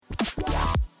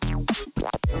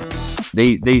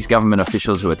these government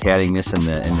officials who are touting this and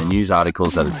the news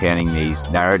articles that are touting these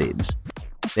narratives,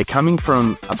 they're coming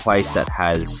from a place that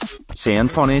has sound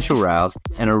financial rails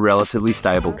and a relatively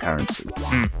stable currency.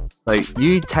 So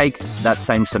you take that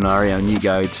same scenario and you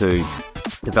go to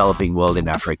developing world in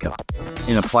Africa,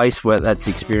 in a place where that's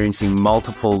experiencing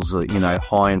multiples of,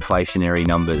 high inflationary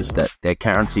numbers, that their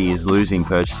currency is losing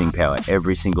purchasing power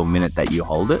every single minute that you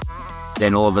hold it,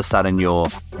 then all of a sudden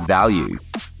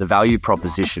the value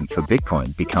proposition for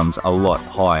Bitcoin becomes a lot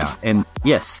higher. And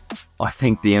yes, I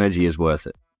think the energy is worth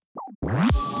it.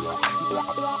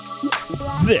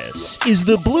 This is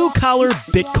the Blue Collar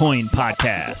Bitcoin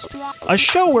Podcast, a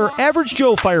show where average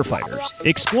Joe firefighters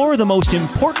explore the most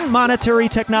important monetary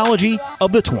technology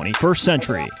of the 21st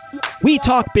century. We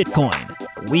talk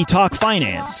Bitcoin, we talk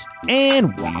finance,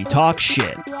 and we talk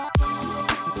shit.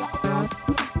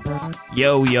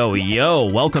 Yo, yo,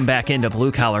 yo, welcome back into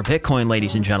Blue Collar Bitcoin,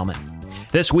 ladies and gentlemen.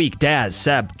 This week, Daz,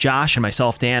 Seb, Josh, and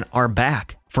myself, Dan, are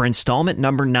back for installment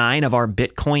number 9 of our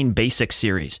Bitcoin Basics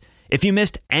series. If you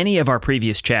missed any of our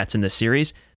previous chats in this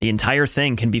series, the entire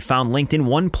thing can be found linked in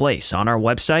one place on our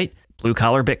website,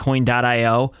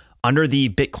 bluecollarbitcoin.io, under the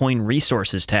Bitcoin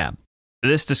Resources tab.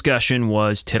 This discussion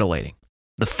was titillating.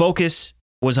 The focus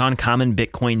was on common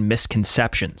Bitcoin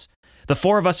misconceptions. The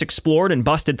four of us explored and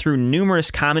busted through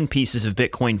numerous common pieces of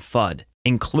Bitcoin FUD,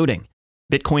 including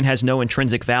Bitcoin has no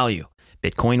intrinsic value,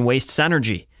 Bitcoin wastes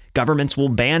energy, governments will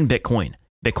ban Bitcoin,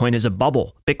 Bitcoin is a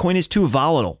bubble, Bitcoin is too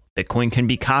volatile, Bitcoin can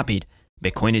be copied,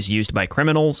 Bitcoin is used by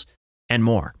criminals, and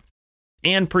more.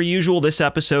 And per usual, this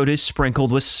episode is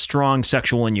sprinkled with strong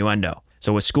sexual innuendo.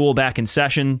 So with school back in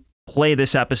session, play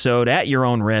this episode at your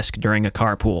own risk during a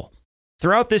carpool.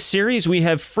 Throughout this series, we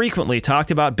have frequently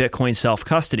talked about Bitcoin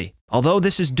self-custody. Although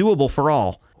this is doable for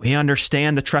all, we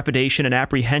understand the trepidation and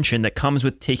apprehension that comes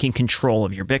with taking control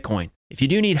of your Bitcoin. If you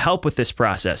do need help with this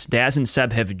process, Daz and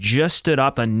Seb have just stood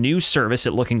up a new service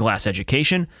at Looking Glass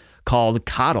Education called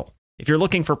Coddle. If you're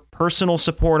looking for personal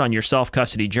support on your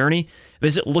self-custody journey,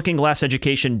 visit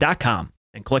lookingglasseducation.com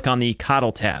and click on the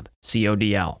Coddle tab,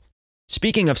 C-O-D-L.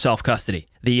 Speaking of self-custody,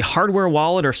 the hardware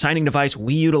wallet or signing device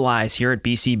we utilize here at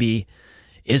BCB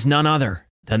is none other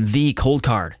than the Cold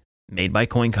Card, made by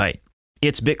CoinKite.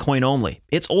 It's Bitcoin only.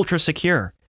 It's ultra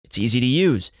secure. It's easy to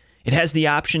use. It has the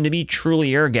option to be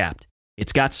truly air-gapped.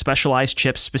 It's got specialized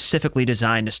chips specifically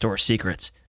designed to store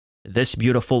secrets. This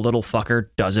beautiful little fucker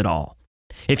does it all.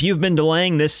 If you've been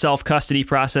delaying this self-custody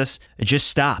process, just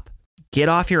stop. Get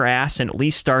off your ass and at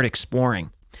least start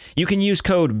exploring. You can use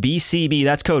code BCB,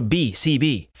 that's code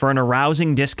BCB, for an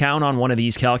arousing discount on one of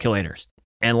these calculators.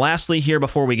 And lastly here,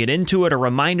 before we get into it, a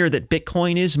reminder that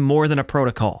Bitcoin is more than a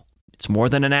protocol. It's more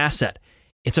than an asset.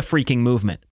 It's a freaking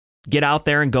movement. Get out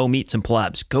there and go meet some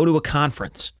plebs. Go to a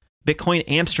conference. Bitcoin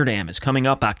Amsterdam is coming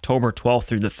up October 12th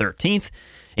through the 13th,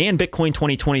 and Bitcoin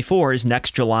 2024 is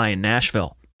next July in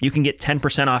Nashville. You can get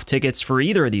 10% off tickets for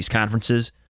either of these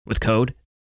conferences with code,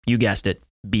 you guessed it,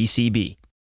 BCB.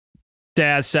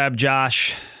 Daz, Seb,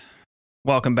 Josh,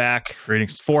 welcome back.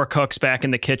 Greetings. 4 cooks back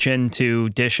in the kitchen to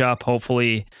dish up,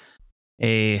 hopefully,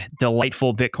 a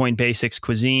delightful Bitcoin Basics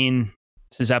cuisine.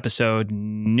 This is episode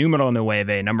numero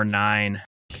 9, number 9.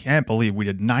 Can't believe we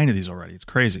did 9 of these already. It's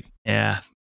crazy. Yeah.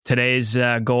 Today's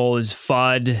goal is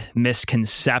FUD,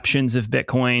 misconceptions of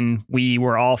Bitcoin. We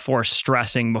were all 4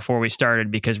 stressing before we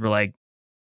started because we're like,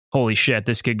 holy shit,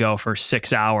 this could go for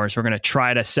 6 hours. We're going to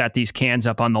try to set these cans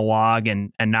up on the log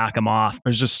and knock them off.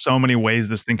 There's just so many ways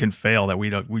this thing can fail that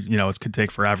it could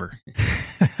take forever.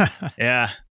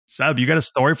 Yeah. Seb, you got a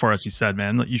story for us, you said,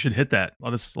 man. You should hit that.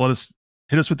 Let us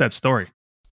hit us with that story.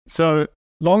 So,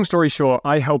 long story short,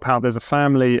 I help out. There's a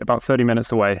family about 30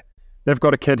 minutes away. They've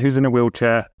got a kid who's in a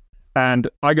wheelchair, and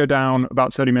I go down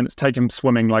about 30 minutes, take him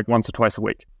swimming like once or twice a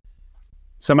week.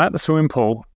 So I'm at the swimming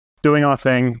pool, doing our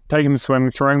thing, taking him swimming,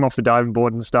 throwing him off the diving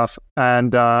board and stuff,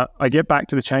 and I get back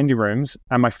to the changing rooms,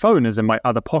 and my phone is in my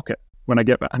other pocket when I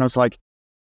get back, and I was like,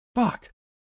 fuck,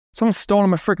 someone's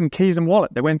stolen my freaking keys and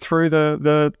wallet. They went through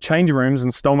the changing rooms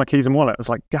and stole my keys and wallet. I was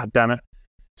like, God damn it.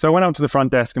 So I went up to the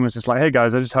front desk and was just like, hey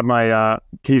guys, I just had my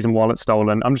keys and wallet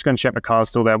stolen. I'm just going to check my car's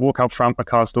still there. Walk out front, my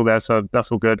car's still there, so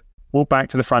that's all good. Walk back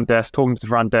to the front desk, talking to the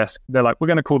front desk. They're like, we're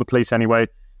going to call the police anyway,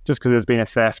 just because there's been a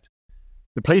theft.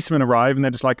 The policemen arrive and they're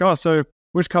just like, oh, so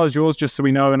which car is yours, just so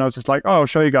we know? And I was just like, oh, I'll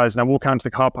show you guys. And I walk out into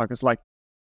the car park. It's like,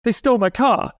 they stole my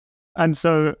car. And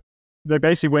so they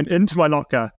basically went into my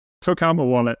locker, took out my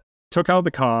wallet, took out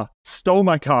the car, stole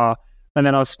my car. And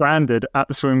then I was stranded at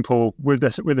the swimming pool with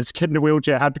this kid in a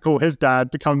wheelchair. Had to call his dad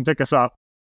to come pick us up.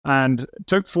 And it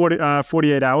took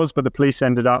 48 hours, but the police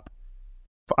ended up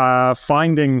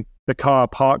finding the car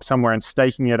parked somewhere and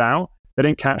staking it out. They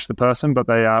didn't catch the person, but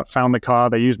they found the car.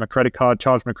 They used my credit card,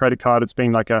 charged my credit card. It's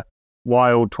been like a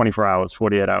wild 24 hours,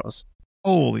 48 hours.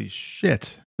 Holy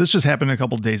shit. This just happened a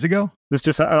couple days ago?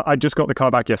 I just got the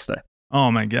car back yesterday. Oh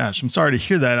my gosh. I'm sorry to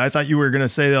hear that. I thought you were going to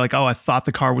say like, oh, I thought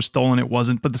the car was stolen. It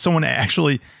wasn't. But someone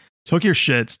actually took your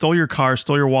shit, stole your car,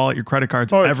 stole your wallet, your credit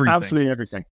cards, everything. Absolutely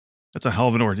everything. That's a hell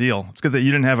of an ordeal. It's good that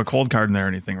you didn't have a cold card in there or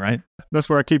anything, right? That's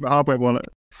where I keep a hardware wallet.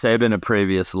 Seb in a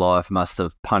previous life must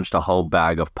have punched a whole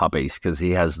bag of puppies because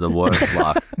he has the worst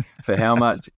luck for how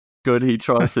much good he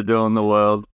tries to do in the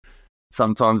world.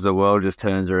 Sometimes the world just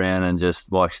turns around and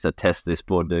just likes to test this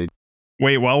poor dude.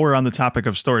 Wait, while we're on the topic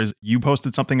of stories, you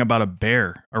posted something about a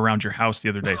bear around your house the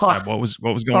other day, Seb. What was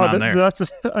going on there? That's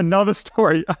another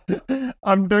story.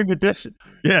 I'm doing the dishes.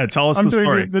 Yeah, tell us the story.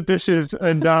 I'm doing the dishes,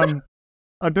 and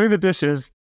I'm doing the dishes.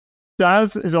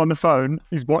 Daz is on the phone.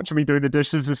 He's watching me doing the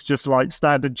dishes. It's just like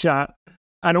standard chat.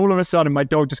 And all of a sudden, my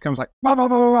dog just comes like, rah, rah,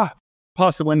 rah, rah, rah,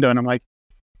 past the window. And I'm like,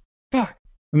 fuck.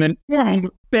 And then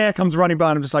bear comes running by.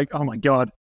 And I'm just like, oh my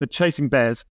God, they're chasing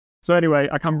bears. So anyway,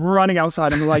 I come running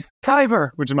outside and I'm like,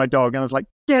 Kyber, which is my dog. And I was like,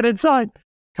 get inside.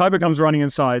 Kyber comes running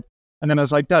inside. And then I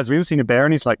was like, Daz, have you ever seen a bear?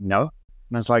 And he's like, no. And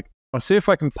I was like, I'll see if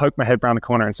I can poke my head around the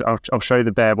corner and so I'll show you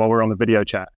the bear while we're on the video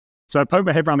chat. So I poke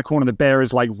my head around the corner. The bear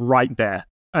is like right there.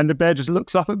 And the bear just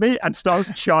looks up at me and starts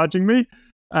charging me.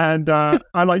 And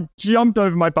I like jumped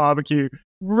over my barbecue,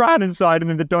 ran inside, and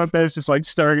then the bear's just like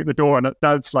staring at the door. And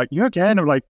Dad's like, you okay? And I'm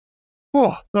like,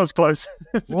 oh, that was close.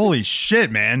 Holy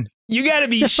shit, man. You got to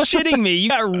be shitting me. You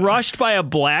got rushed by a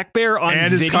black bear on video.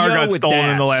 And his car got stolen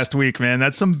dads. in the last week, man.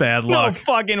 That's some bad luck. No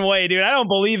fucking way, dude. I don't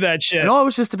believe that shit. And I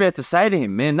was just about to say to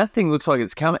him, man, that thing looks like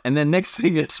it's coming. And then next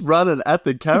thing it's running at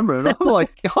the camera. And I'm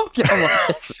like,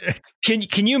 Shit.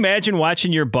 Can you imagine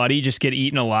watching your buddy just get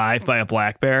eaten alive by a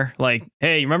black bear? Like,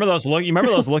 hey, you remember those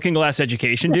Looking Glass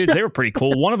Education dudes? They were pretty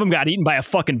cool. One of them got eaten by a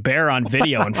fucking bear on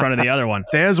video in front of the other one.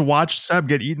 Daz watched Seb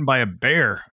get eaten by a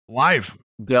bear live.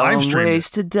 Long ways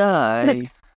to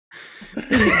die.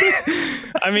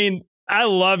 I mean, I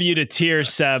love you to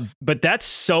tears, Seb, but that's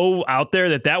so out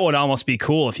there that would almost be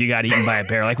cool if you got eaten by a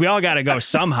bear. Like, we all got to go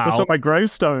somehow. That's on my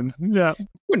gravestone. Yeah.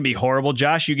 Wouldn't be horrible,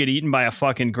 Josh. You get eaten by a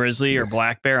fucking grizzly or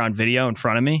black bear on video in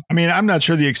front of me. I mean, I'm not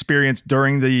sure the experience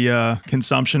during the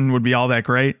consumption would be all that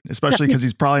great, especially because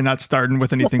he's probably not starting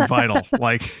with anything vital.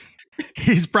 Like,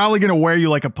 he's probably going to wear you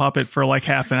like a puppet for like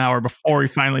half an hour before he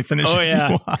finally finishes you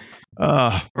off.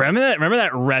 Remember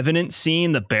that Revenant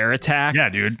scene, the bear attack? Yeah,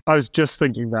 dude. I was just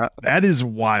thinking that. That is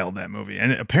wild, that movie.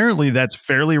 And apparently that's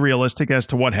fairly realistic as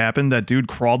to what happened. That dude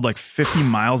crawled like 50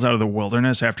 miles out of the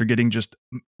wilderness after getting just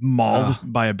mauled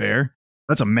by a bear.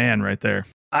 That's a man right there.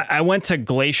 I went to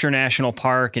Glacier National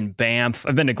Park in Banff.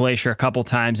 I've been to Glacier a couple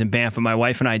times in Banff, and my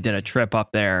wife and I did a trip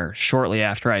up there shortly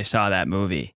after I saw that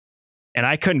movie. And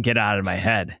I couldn't get out of my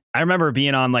head. I remember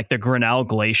being on like the Grinnell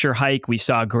Glacier hike. We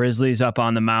saw grizzlies up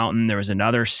on the mountain. There was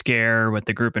another scare with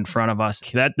the group in front of us.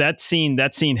 That scene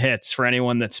hits for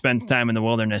anyone that spends time in the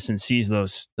wilderness and sees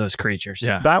those creatures.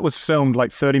 Yeah. That was filmed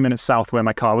like 30 minutes south where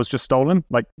my car was just stolen,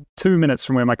 like 2 minutes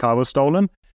from where my car was stolen.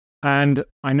 And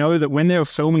I know that when they were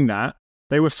filming that,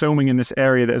 they were filming in this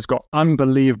area that has got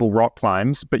unbelievable rock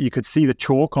climbs, but you could see the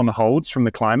chalk on the holds from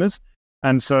the climbers.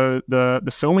 And so the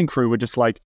filming crew were just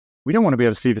like, we don't want to be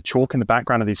able to see the chalk in the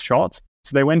background of these shots.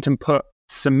 So they went and put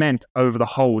cement over the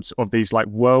holds of these like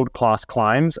world-class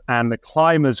climbs, and the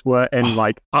climbers were in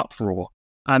like uproar,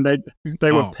 and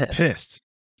they were pissed.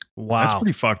 Wow. That's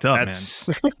pretty fucked up, man.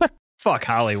 Fuck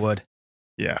Hollywood.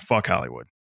 Yeah, fuck Hollywood.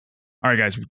 All right,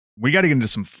 guys, we got to get into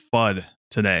some FUD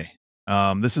today.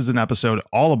 This is an episode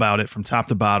all about it from top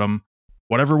to bottom.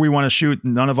 Whatever we want to shoot,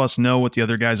 none of us know what the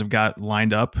other guys have got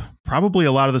lined up. Probably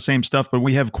a lot of the same stuff, but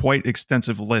we have quite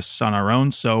extensive lists on our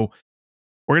own. So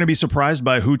we're going to be surprised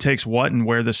by who takes what and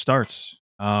where this starts.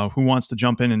 Who wants to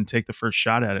jump in and take the first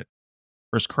shot at it?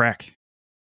 First crack.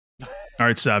 All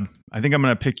right, Seb. I think I'm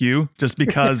going to pick you just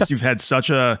because you've had such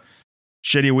a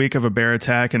shitty week of a bear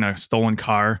attack and a stolen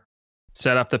car.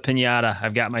 Set up the piñata.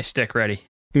 I've got my stick ready.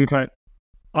 Okay.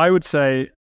 I would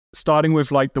say, starting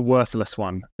with like the worthless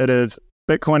one, it is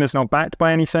Bitcoin is not backed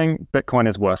by anything. Bitcoin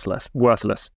is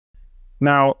worthless.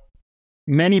 Now,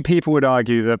 many people would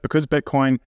argue that because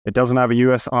Bitcoin, it doesn't have a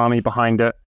US army behind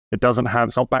it. It's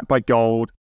not backed by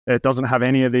gold. It doesn't have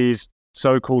any of these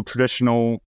so-called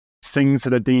traditional things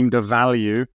that are deemed of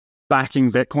value backing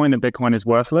Bitcoin, that Bitcoin is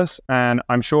worthless. And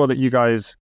I'm sure that you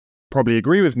guys probably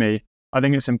agree with me. I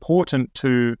think it's important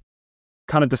to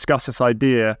kind of discuss this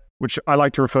idea, which I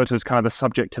like to refer to as kind of the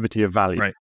subjectivity of value.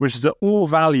 Right. Which is that all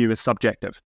value is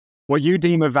subjective. What you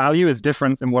deem a value is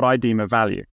different than what I deem a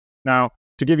value. Now,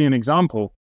 to give you an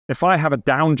example, if I have a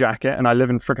down jacket and I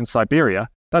live in frickin' Siberia,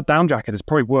 that down jacket is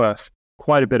probably worth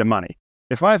quite a bit of money.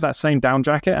 If I have that same down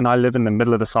jacket and I live in the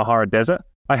middle of the Sahara Desert,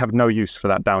 I have no use for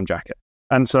that down jacket.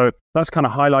 And so that's kind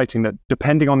of highlighting that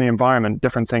depending on the environment,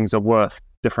 different things are worth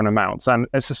different amounts. And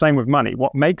it's the same with money.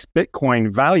 What makes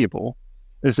Bitcoin valuable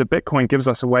is that Bitcoin gives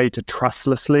us a way to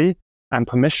trustlessly and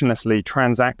permissionlessly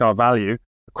transact our value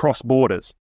across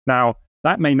borders. Now,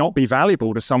 that may not be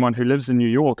valuable to someone who lives in New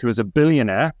York, who is a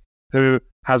billionaire, who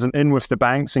has an in with the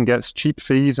banks and gets cheap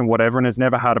fees and whatever, and has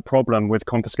never had a problem with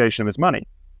confiscation of his money.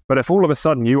 But if all of a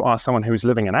sudden you are someone who's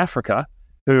living in Africa,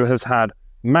 who has had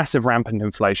massive rampant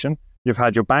inflation, you've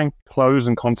had your bank close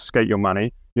and confiscate your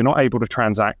money, you're not able to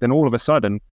transact, then all of a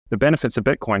sudden the benefits of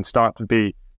Bitcoin start to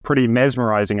be pretty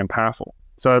mesmerizing and powerful.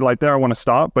 So like there I want to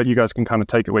start, but you guys can kind of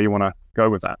take it where you want to go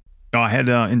with that. I had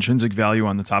intrinsic value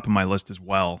on the top of my list as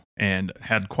well, and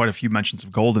had quite a few mentions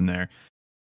of gold in there.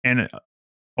 And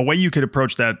a way you could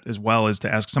approach that as well is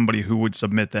to ask somebody who would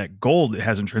submit that gold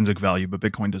has intrinsic value, but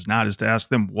Bitcoin does not, is to ask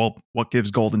them, well, what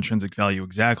gives gold intrinsic value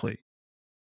exactly?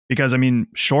 Because, I mean,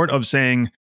 short of saying,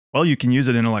 well, you can use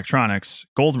it in electronics,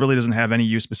 gold really doesn't have any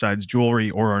use besides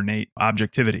jewelry or ornate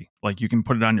objectivity. Like you can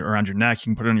put it on around your neck,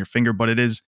 you can put it on your finger, but it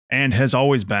is and has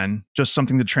always been just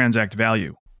something to transact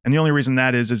value. And the only reason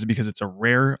that is because it's a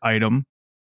rare item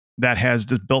that has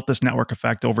built this network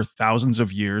effect over thousands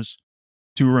of years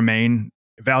to remain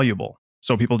valuable.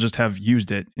 So people just have used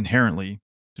it inherently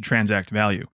to transact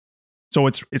value. So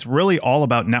it's really all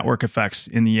about network effects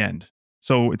in the end.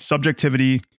 So it's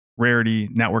subjectivity, rarity,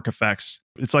 network effects.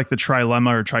 It's like the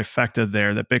trilemma or trifecta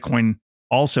there that Bitcoin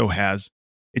also has.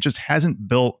 It just hasn't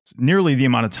built nearly the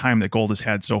amount of time that gold has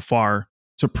had so far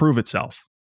to prove itself,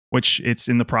 which it's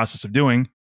in the process of doing.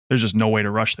 There's just no way to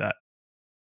rush that.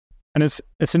 And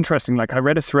it's interesting. Like I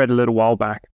read a thread a little while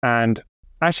back, and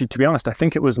actually, to be honest, I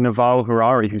think it was Naval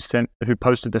Harari who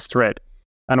posted this thread.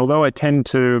 And although I tend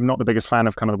to not the biggest fan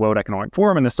of kind of the World Economic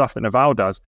Forum and the stuff that Naval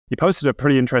does, he posted a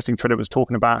pretty interesting thread that was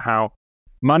talking about how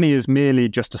money is merely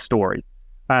just a story,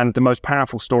 and the most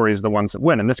powerful stories are the ones that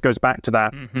win. And this goes back to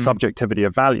that subjectivity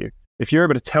of value. If you're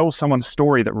able to tell someone a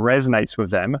story that resonates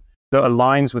with them, that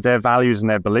aligns with their values and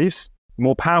their beliefs, the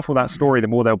more powerful that story, the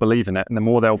more they'll believe in it, and the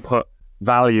more they'll put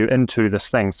value into this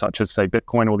thing, such as, say,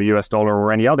 Bitcoin or the US dollar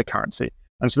or any other currency.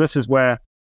 And so this is where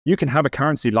you can have a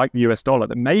currency like the US dollar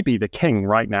that may be the king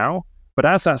right now, but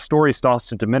as that story starts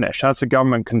to diminish, as the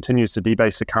government continues to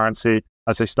debase the currency,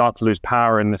 as they start to lose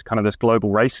power in this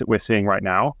global race that we're seeing right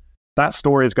now, that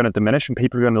story is going to diminish and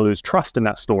people are going to lose trust in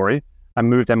that story and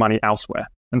move their money elsewhere.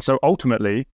 And so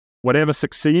ultimately, whatever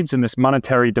succeeds in this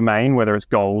monetary domain, whether it's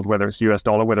gold, whether it's US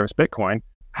dollar, whether it's Bitcoin,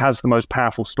 has the most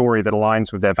powerful story that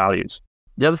aligns with their values.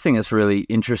 The other thing that's really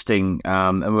interesting,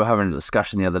 and we were having a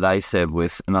discussion the other day, Seb,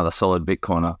 with another solid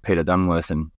Bitcoiner, Peter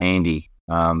Dunworth and Andy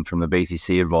from the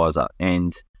BTC Advisor,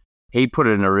 and he put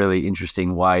it in a really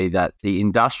interesting way that the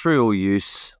industrial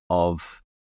use of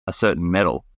a certain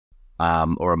metal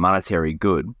or a monetary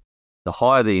good, the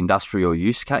higher the industrial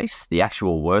use case, the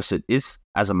actual worse it is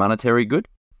as a monetary good.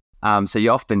 So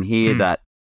you often hear that,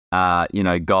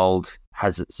 gold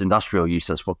has its industrial use.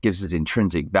 That's what gives it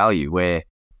intrinsic value, where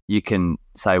you can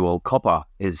say, well, copper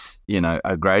is,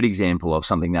 a great example of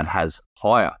something that has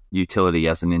higher utility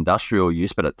as an industrial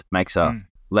use, but it makes a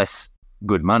less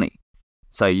good money.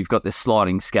 So you've got this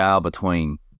sliding scale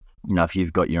between, if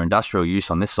you've got your industrial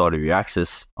use on this side of your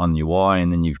axis on your Y,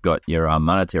 and then you've got your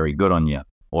monetary good on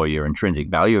or your intrinsic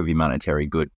value of your monetary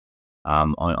good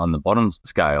on the bottom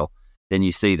scale, then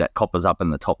you see that copper's up in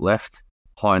the top left,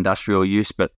 high industrial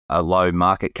use, but a low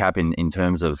market cap in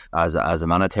terms of as a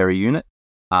monetary unit.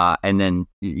 And then,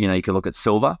 you can look at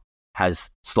silver, has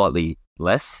slightly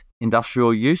less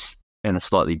industrial use and a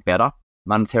slightly better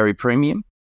monetary premium.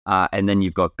 And then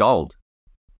you've got gold,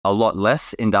 a lot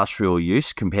less industrial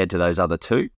use compared to those other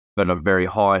two, but a very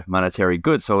high monetary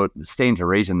good. So it stands to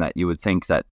reason that you would think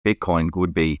that Bitcoin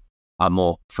would be a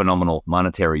more phenomenal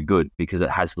monetary good because it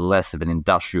has less of an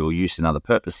industrial use and other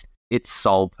purpose. Its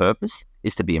sole purpose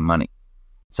is to be a money.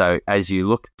 So as you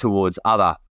look towards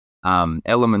other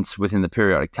elements within the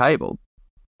periodic table,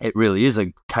 it really is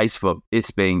a case for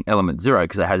its being element zero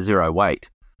because it has zero weight.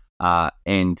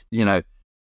 And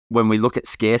when we look at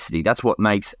scarcity, that's what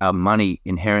makes our money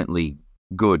inherently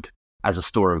good as a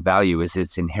store of value, is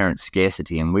its inherent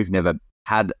scarcity. And we've never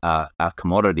had a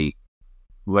commodity,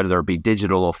 whether it be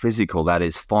digital or physical, that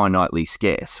is finitely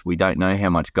scarce. We don't know how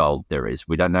much gold there is.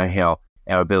 We don't know how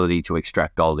our ability to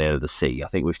extract gold out of the sea. I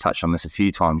think we've touched on this a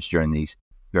few times during these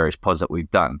various pods that we've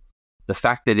done. The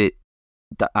fact that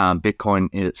Bitcoin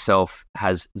in itself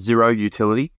has zero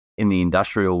utility in the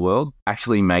industrial world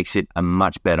actually makes it a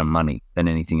much better money than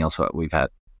anything else that we've had.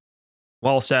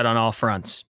 Well said on all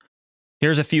fronts.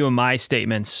 Here's a few of my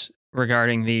statements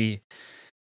regarding the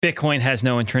Bitcoin has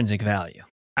no intrinsic value.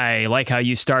 I like how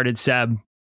you started, Seb.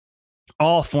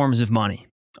 All forms of money,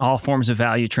 all forms of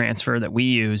value transfer that we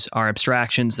use are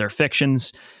abstractions, they're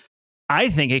fictions. I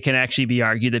think it can actually be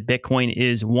argued that Bitcoin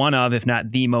is one of, if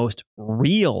not the most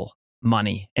real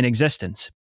money in existence.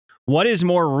 What is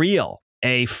more real?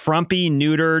 A frumpy,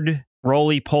 neutered,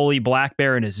 roly-poly black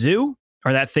bear in a zoo,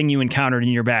 or that thing you encountered in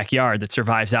your backyard that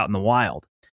survives out in the wild?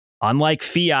 Unlike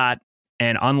fiat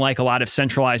and unlike a lot of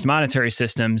centralized monetary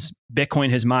systems, Bitcoin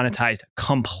has monetized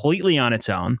completely on its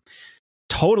own,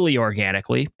 totally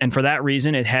organically. And for that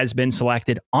reason, it has been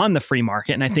selected on the free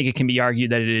market. And I think it can be argued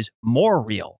that it is more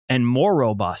real and more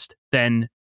robust than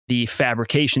the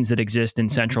fabrications that exist in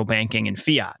central banking and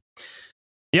fiat.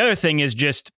 The other thing is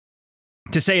just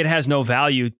to say it has no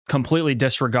value completely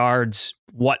disregards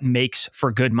what makes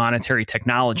for good monetary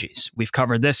technologies. We've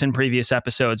covered this in previous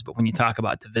episodes, but when you talk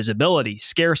about divisibility,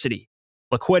 scarcity,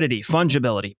 liquidity,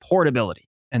 fungibility, portability,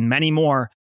 and many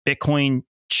more, Bitcoin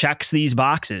checks these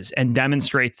boxes and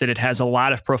demonstrates that it has a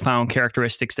lot of profound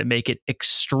characteristics that make it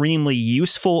extremely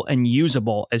useful and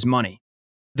usable as money.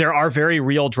 There are very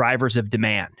real drivers of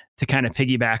demand, to kind of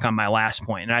piggyback on my last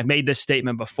point. And I've made this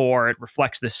statement before. It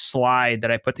reflects this slide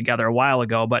that I put together a while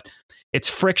ago, but it's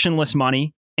frictionless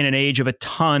money in an age of a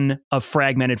ton of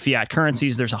fragmented fiat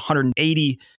currencies. There's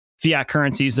 180 fiat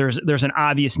currencies. There's an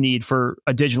obvious need for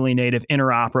a digitally native,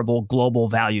 interoperable global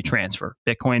value transfer.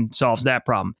 Bitcoin solves that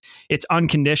problem. It's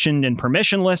unconditioned and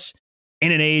permissionless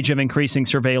in an age of increasing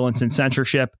surveillance and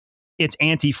censorship. It's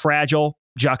anti-fragile,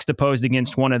 juxtaposed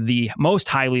against one of the most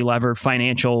highly levered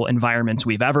financial environments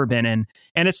we've ever been in.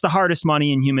 And it's the hardest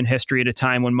money in human history at a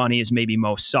time when money is maybe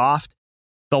most soft.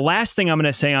 The last thing I'm going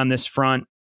to say on this front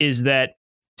is that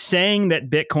saying that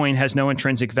Bitcoin has no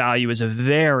intrinsic value is a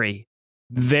very,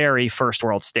 very first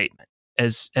world statement,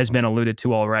 as has been alluded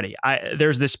to already.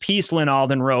 There's this piece Lynn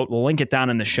Alden wrote. We'll link it down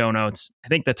in the show notes. I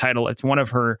think the title, it's one of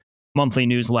her monthly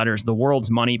newsletters, The World's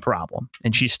Money Problem.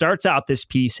 And she starts out this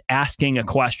piece asking a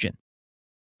question.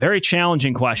 Very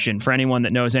challenging question for anyone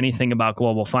that knows anything about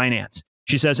global finance.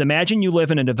 She says, imagine you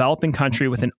live in a developing country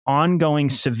with an ongoing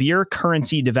severe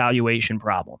currency devaluation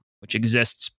problem, which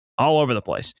exists all over the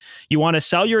place. You want to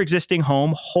sell your existing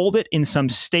home, hold it in some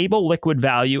stable liquid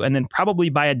value, and then probably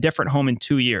buy a different home in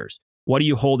 2 years. What do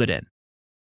you hold it in?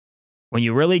 When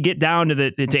you really get down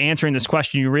to answering this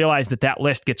question, you realize that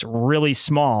list gets really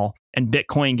small and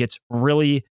Bitcoin gets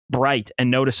really bright and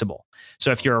noticeable.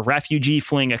 So if you're a refugee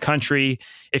fleeing a country,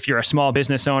 if you're a small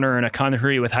business owner in a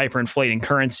country with hyperinflating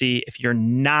currency, if you're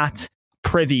not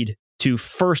privy to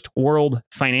first world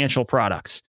financial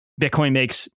products, Bitcoin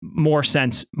makes more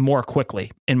sense more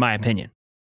quickly, in my opinion.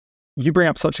 You bring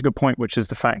up such a good point, which is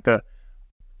the fact that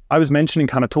I was mentioning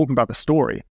kind of talking about the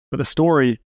story, but the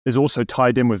story is also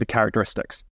tied in with the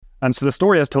characteristics. And so the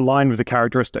story has to align with the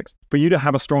characteristics. For you to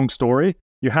have a strong story,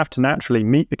 you have to naturally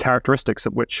meet the characteristics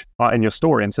of which are in your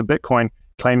story. And so Bitcoin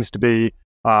claims to be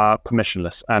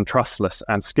permissionless and trustless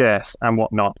and scarce and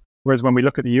whatnot. Whereas when we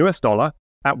look at the US dollar,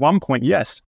 at one point,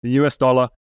 yes, the US dollar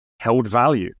held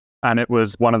value and it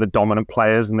was one of the dominant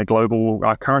players in the global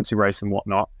currency race and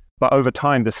whatnot. But over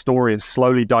time, the story is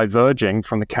slowly diverging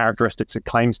from the characteristics it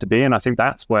claims to be. And I think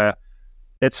that's where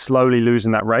it's slowly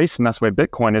losing that race. And that's where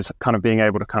Bitcoin is kind of being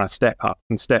able to kind of step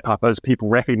up as people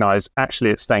recognize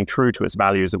actually it's staying true to its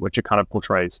values, at which it kind of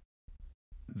portrays.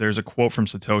 There's a quote from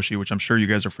Satoshi, which I'm sure you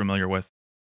guys are familiar with.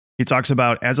 He talks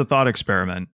about, as a thought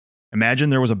experiment, imagine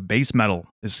there was a base metal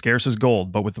as scarce as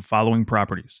gold, but with the following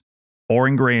properties: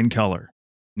 boring gray in color,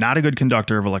 not a good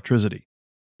conductor of electricity,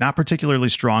 not particularly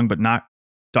strong, but not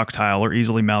ductile or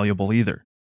easily malleable either,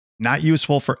 not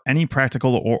useful for any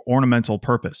practical or ornamental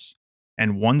purpose,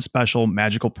 and one special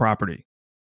magical property: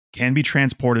 can be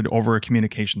transported over a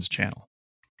communications channel.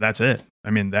 That's it.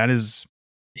 I mean, that was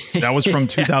from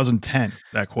 2010,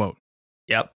 that quote.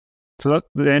 Yep. So that's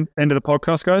the end of the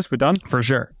podcast, guys. We're done? For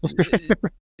sure.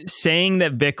 Saying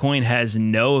that Bitcoin has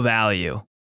no value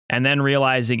and then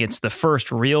realizing it's the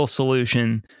first real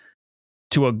solution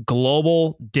to a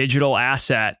global digital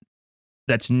asset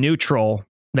that's neutral,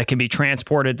 that can be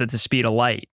transported at the speed of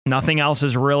light. Nothing else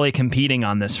is really competing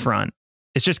on this front.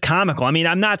 It's just comical. I mean,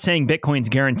 I'm not saying Bitcoin's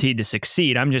guaranteed to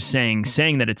succeed. I'm just saying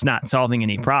that it's not solving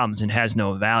any problems and has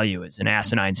no value is an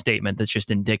asinine statement that's just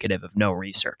indicative of no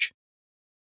research.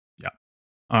 Yeah.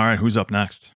 All right. Who's up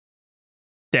next?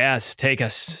 Daz, take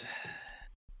us.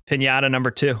 Pinata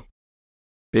number 2.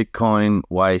 Bitcoin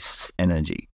wastes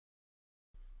energy.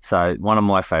 So one of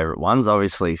my favorite ones,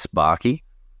 obviously Sparky,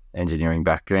 engineering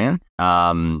background.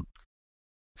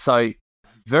 So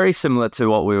very similar to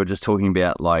what we were just talking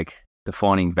about, like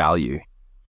defining value,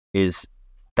 is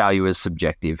value is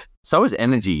subjective. So is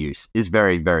energy use is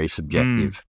very, very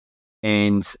subjective.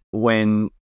 And when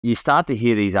you start to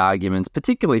hear these arguments,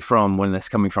 particularly from when it's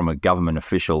coming from a government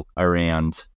official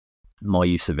around my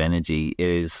use of energy, it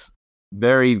is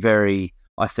very, very,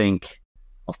 I think,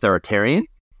 authoritarian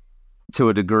to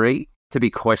a degree to be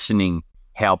questioning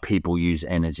how people use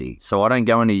energy. So I don't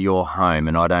go into your home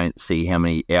and I don't see how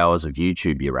many hours of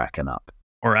YouTube you're racking up.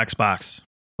 Or Xbox.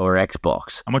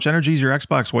 How much energy is your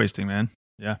Xbox wasting, man?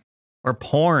 Yeah. Or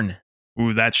porn.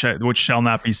 Ooh, which shall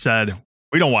not be said.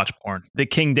 We don't watch porn. The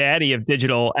king daddy of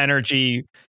digital energy,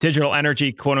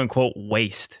 quote unquote,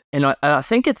 waste. And I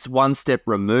think it's one step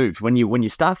removed. When you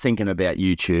start thinking about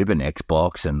YouTube and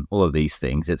Xbox and all of these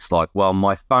things, it's like, well,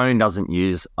 my phone doesn't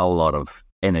use a lot of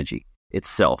energy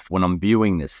itself when I'm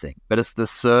viewing this thing, but it's the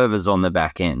servers on the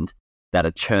back end that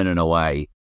are churning away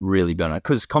really burning,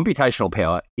 because computational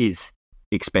power is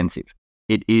expensive.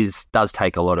 It does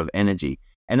take a lot of energy.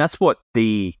 And that's what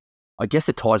I guess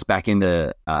it ties back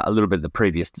into a little bit of the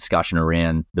previous discussion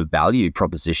around the value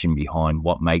proposition behind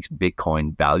what makes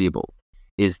Bitcoin valuable,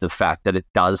 is the fact that it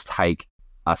does take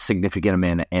a significant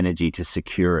amount of energy to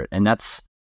secure it. And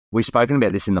we've spoken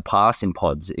about this in the past in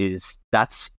pods,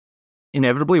 that's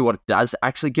inevitably what it does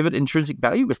actually give it intrinsic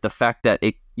value, is the fact that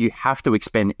you have to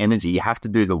expend energy, you have to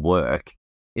do the work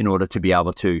in order to be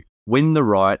able to win the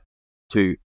right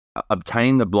to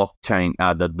obtain the blockchain,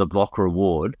 the block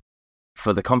reward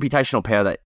for the computational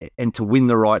power and to win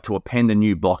the right to append a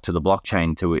new block to the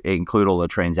blockchain to include all the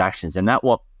transactions. And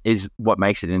what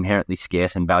makes it inherently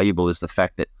scarce and valuable is the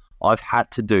fact that I've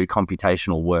had to do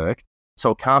computational work,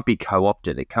 so it can't be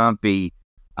co-opted. It can't be,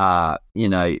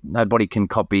 nobody can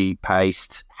copy,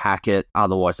 paste, hack it.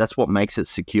 Otherwise, that's what makes it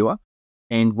secure.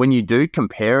 And when you do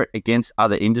compare it against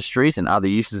other industries and other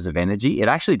uses of energy, it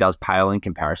actually does pale in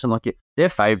comparison. Like the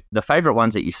favorite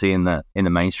ones that you see in the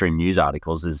mainstream news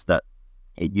articles is that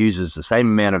it uses the same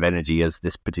amount of energy as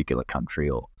this particular country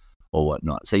or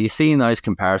whatnot. So you're seeing those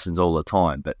comparisons all the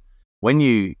time. But when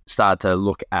you start to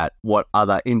look at what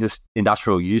other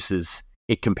industrial uses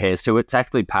it compares to, it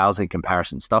actually pales in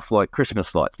comparison. Stuff like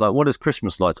Christmas lights. Like, what is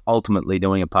Christmas lights ultimately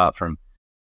doing apart from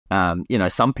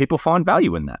some people find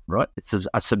value in that, right? It's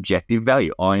a subjective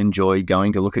value. I enjoy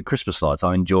going to look at Christmas lights.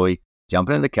 I enjoy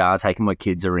jumping in the car, taking my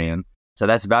kids around. So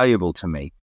that's valuable to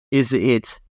me. Is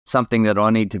it something that I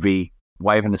need to be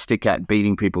waving a stick at,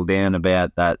 beating people down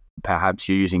about that perhaps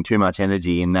you're using too much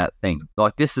energy in that thing?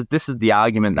 Like this is the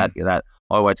argument that I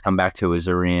always come back to, is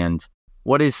around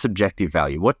what is subjective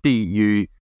value? What do you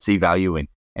see value in?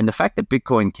 And the fact that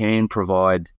Bitcoin can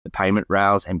provide the payment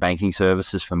rails and banking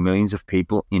services for millions of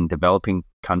people in developing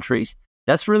countries,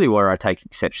 that's really where I take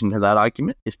exception to that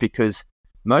argument, is because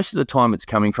most of the time it's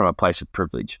coming from a place of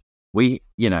privilege.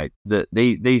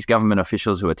 These government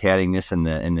officials who are touting this and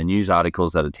the news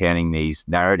articles that are touting these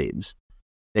narratives,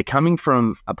 they're coming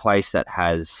from a place that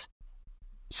has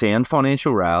sound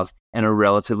financial rails and a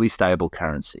relatively stable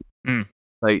currency.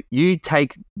 So you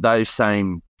take those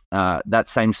that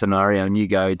same scenario and you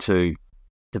go to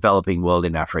developing world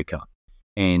in Africa,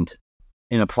 and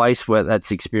in a place where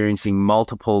that's experiencing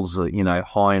multiples of,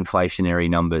 high inflationary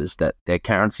numbers, that their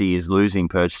currency is losing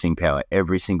purchasing power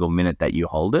every single minute that you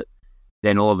hold it,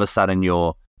 then all of a sudden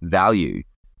the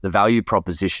value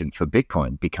proposition for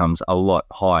Bitcoin becomes a lot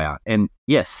higher. And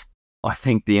yes, I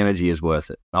think the energy is worth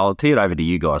it. I'll tee it over to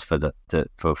you guys for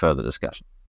further discussion.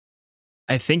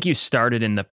 I think you started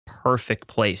in the perfect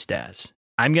place, Daz.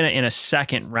 I'm going to, in a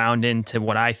second, round into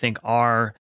what I think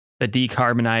are the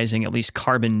decarbonizing, at least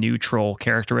carbon neutral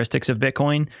characteristics of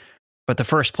Bitcoin. But the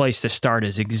first place to start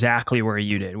is exactly where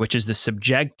you did, which is the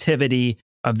subjectivity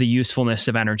of the usefulness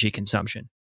of energy consumption.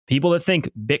 People that think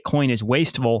Bitcoin is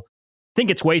wasteful think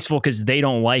it's wasteful because they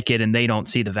don't like it and they don't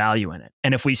see the value in it.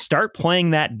 And if we start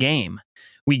playing that game,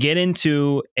 we get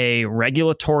into a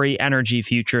regulatory energy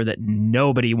future that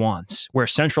nobody wants, where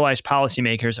centralized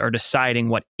policymakers are deciding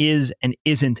what is and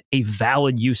isn't a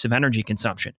valid use of energy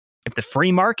consumption. If the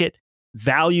free market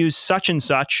values such and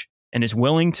such and is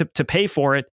willing to pay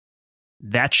for it,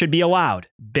 that should be allowed,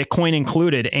 Bitcoin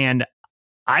included. And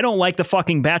I don't like the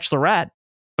fucking Bachelorette,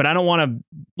 but I don't want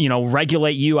to,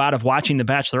 regulate you out of watching the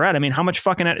Bachelorette. I mean, how much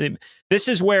fucking... This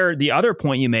is where the other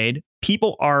point you made,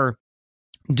 people are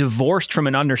divorced from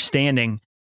an understanding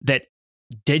that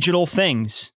digital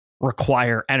things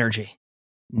require energy.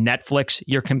 Netflix,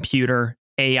 your computer,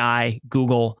 AI,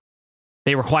 Google,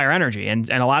 they require energy. And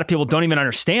a lot of people don't even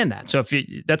understand that. So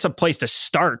that's a place to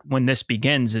start when this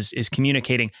begins, is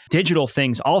communicating digital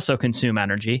things also consume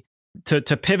energy. To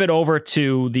pivot over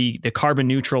to the carbon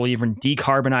neutral, even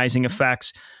decarbonizing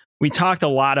effects, We talked a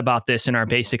lot about this in our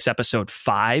basics episode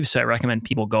 5, so I recommend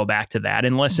people go back to that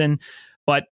and listen.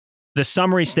 But the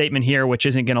summary statement here, which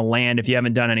isn't going to land if you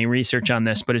haven't done any research on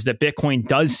this, but is that Bitcoin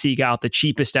does seek out the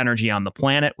cheapest energy on the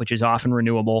planet, which is often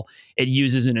renewable. It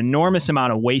uses an enormous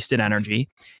amount of wasted energy.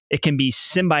 It can be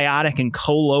symbiotic and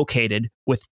co-located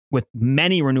with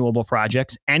many renewable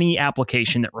projects, any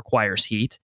application that requires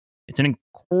heat. It's an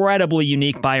incredibly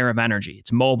unique buyer of energy.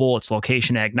 It's mobile, it's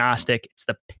location agnostic, it's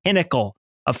the pinnacle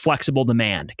of flexible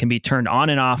demand. It can be turned on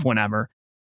and off whenever.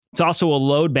 It's also a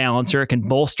load balancer. It can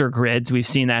bolster grids. We've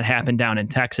seen that happen down in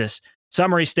Texas.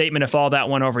 Summary statement, if all that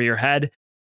went over your head,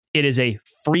 it is a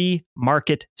free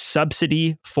market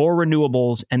subsidy for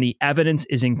renewables, and the evidence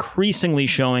is increasingly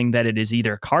showing that it is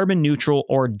either carbon neutral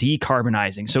or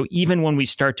decarbonizing. So even when we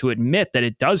start to admit that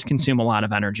it does consume a lot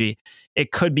of energy,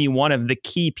 it could be one of the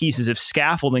key pieces of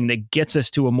scaffolding that gets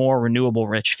us to a more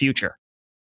renewable-rich future.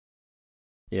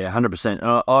 Yeah,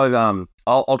 100%.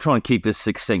 I'll try and keep this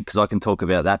succinct because I can talk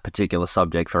about that particular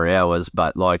subject for hours.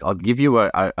 But like, I'll give you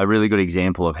a really good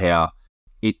example of how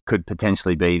it could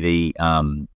potentially be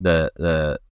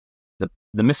the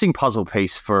missing puzzle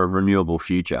piece for a renewable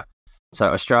future.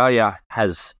 So Australia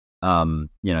has,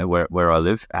 where I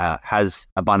live, has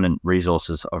abundant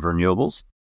resources of renewables.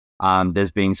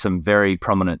 There's been some very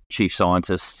prominent chief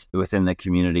scientists within the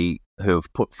community who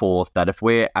have put forth that if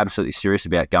we're absolutely serious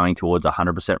about going towards a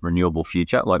 100% renewable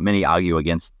future, like many argue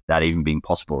against that even being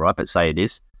possible, right? But say it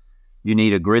is, you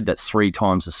need a grid that's 3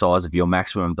 times the size of your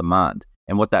maximum demand.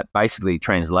 And what that basically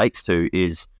translates to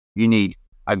is you need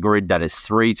a grid that is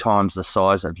 3 times the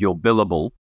size of your billable.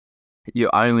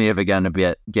 You're only ever going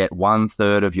to get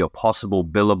 1/3 of your possible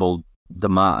billable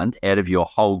demand out of your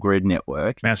whole grid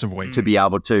network. Massive waste. To be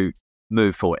able to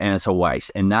move forward, and it's a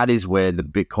waste. And that is where the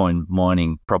Bitcoin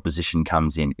mining proposition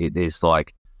comes in. It is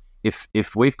like,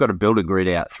 if we've got to build a grid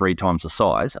out 3 times the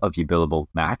size of your billable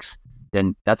max,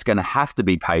 then that's going to have to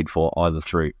be paid for either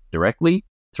directly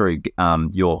through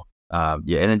your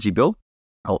energy bill,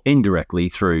 or indirectly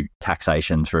through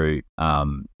taxation, through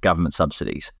government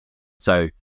subsidies. So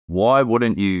why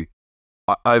wouldn't you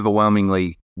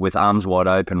overwhelmingly, with arms wide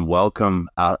open, welcome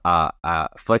a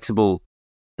flexible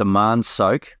demand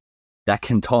soak that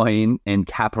can tie in and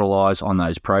capitalize on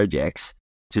those projects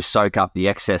to soak up the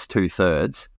excess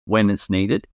 2/3 when it's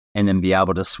needed, and then be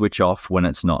able to switch off when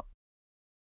it's not?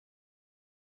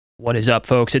 What is up,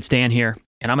 folks? It's Dan here,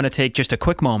 and I'm going to take just a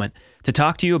quick moment to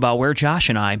talk to you about where Josh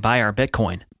and I buy our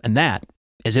Bitcoin, and that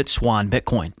is at Swan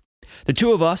Bitcoin. The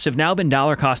two of us have now been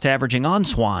dollar cost averaging on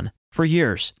Swan for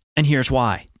years, and here's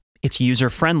why. It's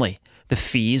user-friendly. The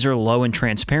fees are low and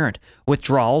transparent.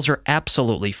 Withdrawals are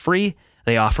absolutely free.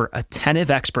 They offer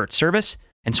attentive expert service,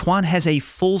 and Swan has a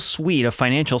full suite of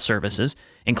financial services,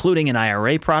 including an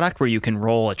IRA product where you can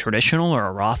roll a traditional or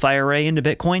a Roth IRA into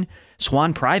Bitcoin,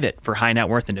 Swan Private for high net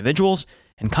worth individuals,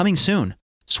 and coming soon,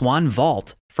 Swan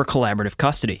Vault for collaborative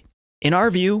custody. In our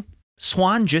view,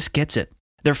 Swan just gets it.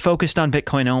 They're focused on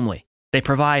Bitcoin only. They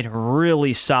provide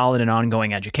really solid and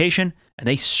ongoing education, and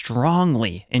they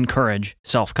strongly encourage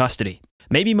self-custody.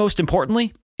 Maybe most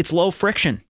importantly, it's low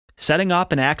friction. Setting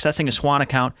up and accessing a Swan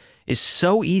account is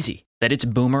so easy that it's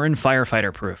boomer and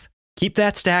firefighter proof. Keep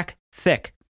that stack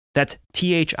thick. That's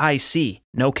THIC,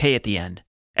 no K at the end,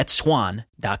 at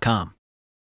swan.com.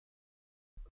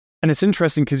 And it's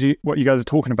interesting because what you guys are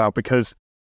talking about, because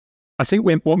I think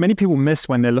what many people miss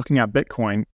when they're looking at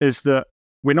Bitcoin is that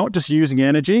we're not just using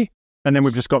energy and then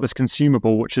we've just got this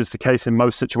consumable, which is the case in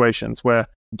most situations where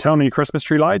you turn on your Christmas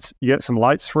tree lights, you get some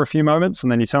lights for a few moments,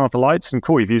 and then you turn off the lights and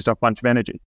cool, you've used up a bunch of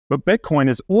energy. But Bitcoin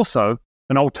is also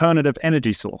an alternative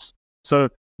energy source. So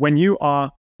when you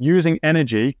are using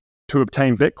energy to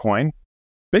obtain Bitcoin,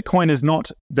 Bitcoin is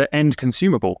not the end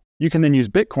consumable. You can then use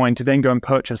Bitcoin to then go and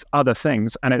purchase other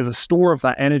things. And it is a store of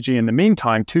that energy in the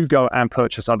meantime to go and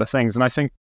purchase other things. And I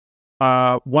think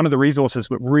one of the resources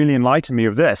that really enlightened me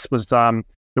of this was the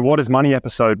What is Money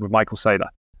episode with Michael Saylor.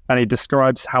 And he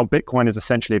describes how Bitcoin is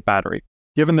essentially a battery.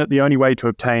 Given that the only way to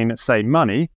obtain, say,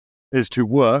 money is to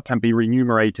work and be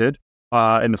remunerated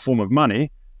in the form of money,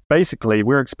 basically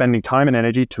we're expending time and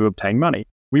energy to obtain money.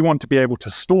 We want to be able to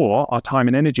store our time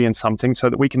and energy in something so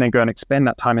that we can then go and expend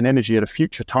that time and energy at a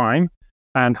future time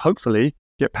and hopefully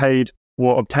get paid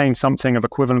or obtain something of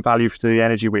equivalent value to the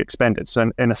energy we expended.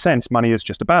 So in a sense, money is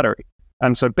just a battery.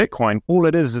 And so Bitcoin, all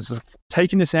it is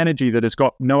taking this energy that has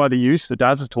got no other use that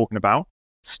Daz is talking about,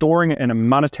 storing it in a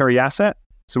monetary asset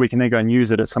so we can then go and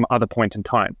use it at some other point in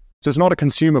time. So it's not a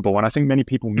consumable. And I think many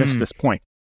people miss this point.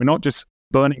 We're not just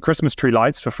burning Christmas tree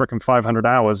lights for frickin' 500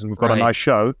 hours and we've got a nice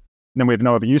show, and then we have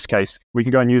no other use case. We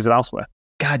can go and use it elsewhere.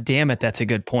 God damn it. That's a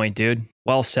good point, dude.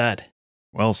 Well said.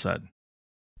 Well said.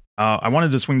 I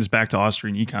wanted to swing this back to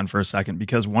Austrian econ for a second,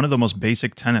 because one of the most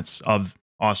basic tenets of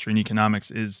Austrian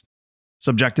economics is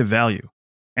subjective value.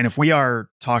 And if we are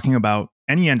talking about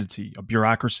any entity, a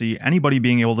bureaucracy, anybody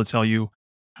being able to tell you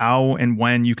how and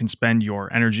when you can spend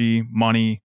your energy,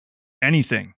 money,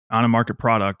 anything on a market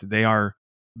product, they are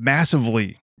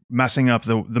massively messing up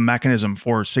the mechanism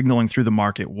for signaling through the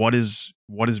market what is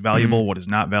valuable, what is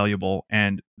not valuable.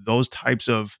 And those types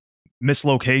of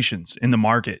mislocations in the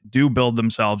market do build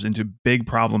themselves into big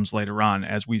problems later on,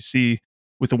 as we see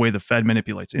with the way the Fed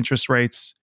manipulates interest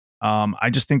rates. I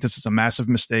just think this is a massive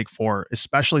mistake for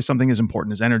especially something as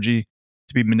important as energy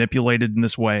to be manipulated in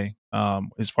this way,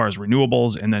 as far as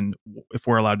renewables. And then if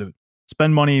we're allowed to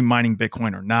spend money mining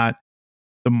Bitcoin or not,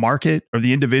 the market or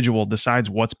the individual decides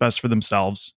what's best for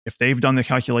themselves. If they've done the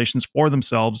calculations for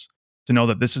themselves to know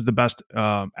that this is the best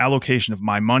allocation of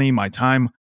my money, my time,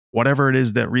 whatever it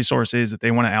is that resource is that they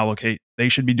want to allocate, they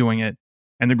should be doing it.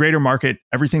 And the greater market,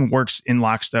 everything works in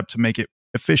lockstep to make it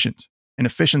efficient. And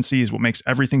efficiency is what makes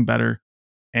everything better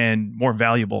and more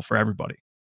valuable for everybody.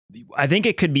 I think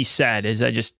it could be said, as I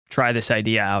just try this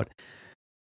idea out,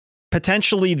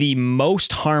 potentially the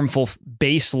most harmful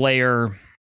base layer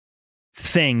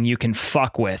thing you can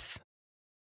fuck with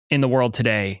in the world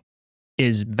today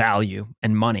is value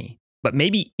and money. But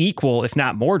maybe equal, if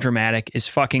not more dramatic, is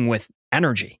fucking with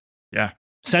energy. Yeah.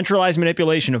 Centralized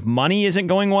manipulation of money isn't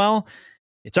going well.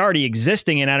 It's already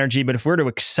existing in energy, but if we're to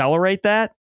accelerate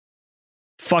that,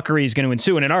 fuckery is going to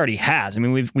ensue, and it already has. I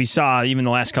mean, we saw even the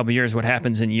last couple of years what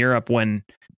happens in Europe when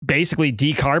basically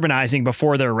decarbonizing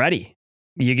before they're ready.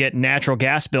 You get natural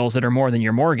gas bills that are more than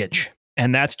your mortgage.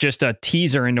 And that's just a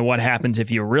teaser into what happens if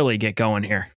you really get going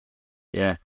here.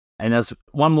 Yeah. And there's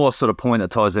one more sort of point that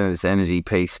ties into this energy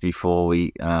piece before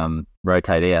we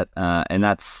rotate out, and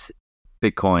that's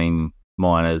Bitcoin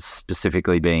miners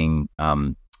specifically being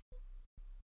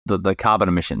the carbon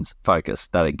emissions focus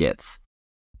that it gets.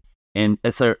 And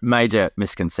it's a major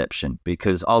misconception,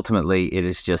 because ultimately it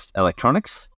is just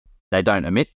electronics. They don't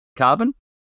emit carbon,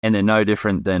 and they're no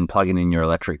different than plugging in your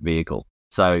electric vehicle.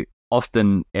 So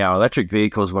often our electric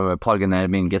vehicles, when we're plugging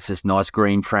them in, gets this nice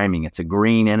green framing. It's a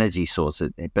green energy source.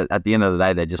 But at the end of the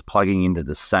day, they're just plugging into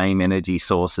the same energy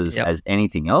sources as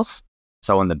anything else.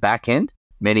 So on the back end,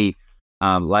 many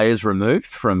layers removed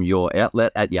from your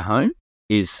outlet at your home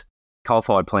is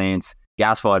coal-fired plants,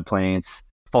 gas-fired plants,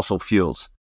 fossil fuels,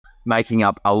 making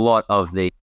up a lot of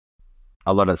the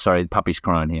puppy's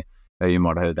crying here. You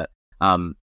might have heard that.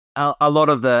 A lot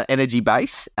of the energy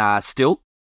base still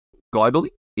globally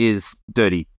is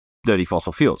dirty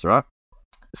fossil fuels, right?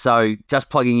 So just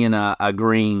plugging in a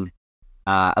green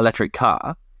electric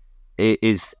car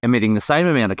is emitting the same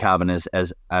amount of carbon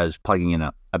as plugging in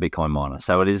a Bitcoin miner.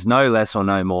 So it is no less or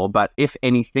no more. But if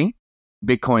anything,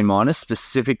 Bitcoin miners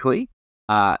specifically,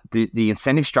 the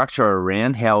incentive structure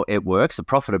around how it works, the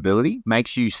profitability,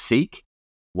 makes you seek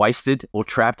wasted or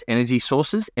trapped energy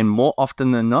sources. And more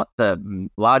often than not, the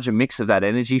larger mix of that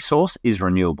energy source is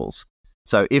renewables.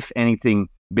 So if anything,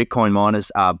 Bitcoin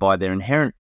miners are, by their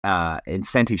inherent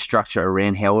incentive structure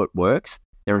around how it works,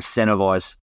 they're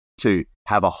incentivized to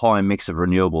have a higher mix of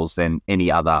renewables than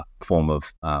any other form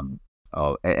of, and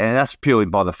that's purely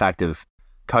by the fact of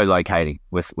co-locating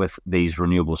with these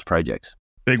renewables projects.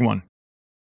 Big one.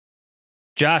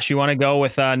 Josh, you want to go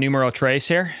with numero trace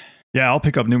here? Yeah, I'll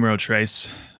pick up numero trace.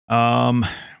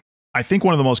 I think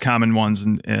one of the most common ones,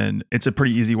 and it's a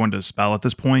pretty easy one to spell at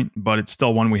this point, but it's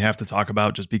still one we have to talk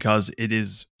about just because it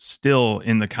is still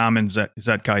in the common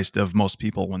zeitgeist of most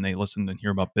people when they listen and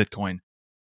hear about Bitcoin.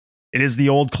 It is the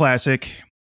old classic,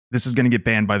 this is going to get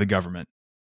banned by the government.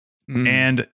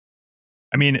 And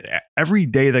I mean, every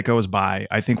day that goes by,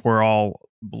 I think we're all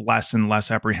less and less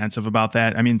apprehensive about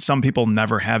that. I mean, some people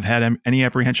never have had any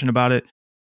apprehension about it.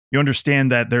 You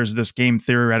understand that there's this game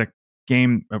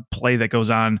play that goes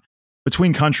on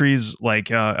between countries, like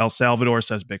El Salvador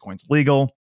says Bitcoin's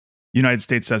legal. United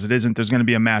States says it isn't. There's going to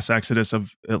be a mass exodus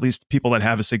of at least people that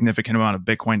have a significant amount of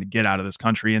Bitcoin to get out of this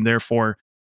country. And therefore,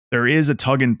 there is a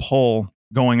tug and pull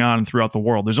going on throughout the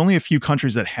world. There's only a few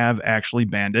countries that have actually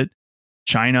banned it.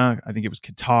 China, I think it was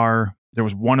Qatar. There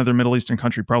was one other Middle Eastern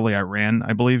country, probably Iran,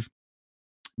 I believe.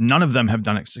 None of them have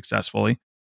done it successfully.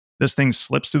 This thing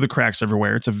slips through the cracks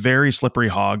everywhere. It's a very slippery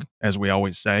hog, as we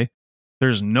always say.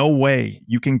 There's no way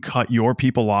you can cut your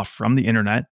people off from the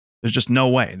internet. There's just no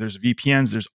way. There's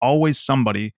VPNs. There's always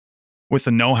somebody with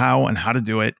the know-how and how to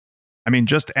do it. I mean,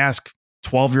 just ask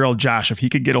 12-year-old Josh if he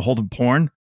could get a hold of porn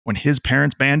when his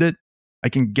parents banned it. I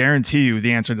can guarantee you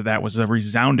the answer to that was a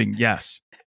resounding yes.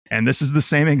 And this is the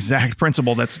same exact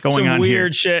principle that's going on here.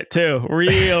 Weird shit too.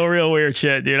 Real weird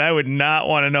shit, dude. I would not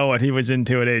want to know what he was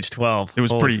into at age 12. It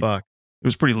was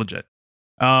pretty legit.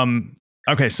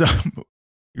 Okay, so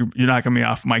you're knocking me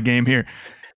off my game here.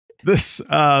 So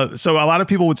a lot of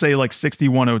people would say like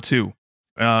 6102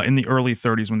 in the early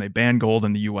 30s when they banned gold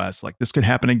in the US. Like this could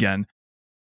happen again.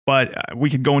 But we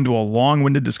could go into a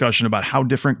long-winded discussion about how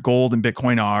different gold and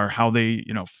Bitcoin are, how they,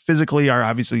 physically are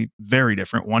obviously very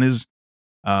different. One is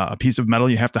a piece of metal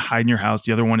you have to hide in your house.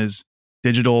 The other one is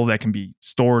digital that can be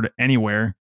stored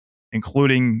anywhere,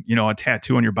 including, a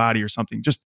tattoo on your body or something.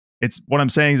 What I'm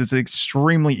saying is it's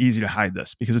extremely easy to hide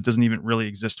this because it doesn't even really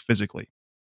exist physically.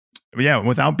 But yeah,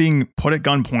 without being put at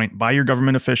gunpoint by your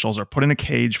government officials or put in a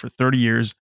cage for 30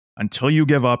 years until you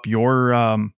give up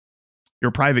your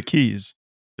private keys,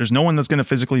 there's no one that's going to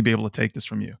physically be able to take this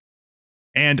from you.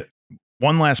 And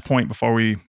one last point before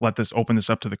we open this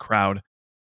up to the crowd.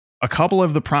 A couple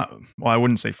of I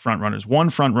wouldn't say front runners. One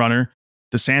front runner,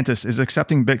 DeSantis, is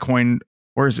accepting Bitcoin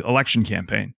for his election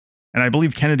campaign. And I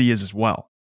believe Kennedy is as well.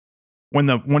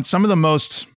 When some of the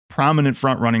most prominent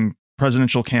front-running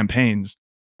presidential campaigns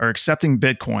are accepting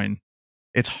Bitcoin,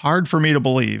 it's hard for me to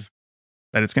believe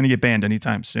that it's going to get banned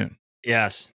anytime soon.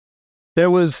 Yes. There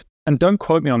was, and don't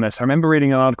quote me on this, I remember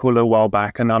reading an article a little while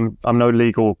back, and I'm no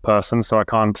legal person, so I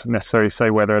can't necessarily say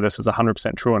whether this is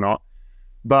 100% true or not.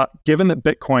 But given that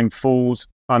Bitcoin falls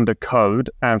under code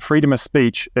and freedom of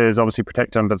speech is obviously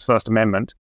protected under the First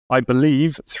Amendment, I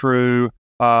believe through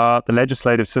the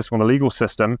legislative system or the legal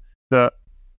system that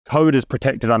code is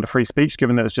protected under free speech,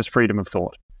 given that it's just freedom of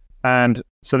thought. And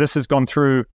so this has gone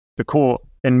through the court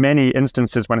in many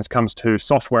instances when it comes to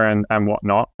software and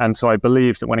whatnot. And so I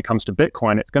believe that when it comes to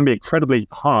Bitcoin, it's going to be incredibly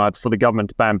hard for the government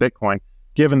to ban Bitcoin,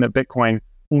 given that Bitcoin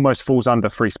almost falls under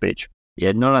free speech.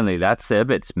 Yeah, not only that,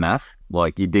 Seb, it's math.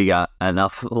 Like you dig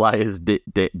enough layers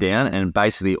down, and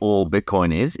basically all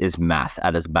Bitcoin is math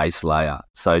at its base layer.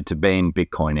 So to ban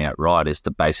Bitcoin outright is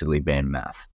to basically ban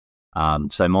math.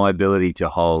 So my ability to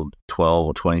hold 12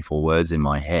 or 24 words in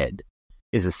my head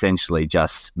is essentially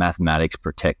just mathematics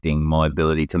protecting my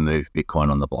ability to move Bitcoin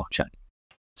on the blockchain.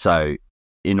 So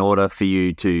in order for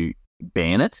you to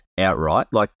ban it outright,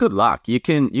 like good luck. You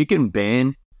can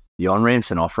ban the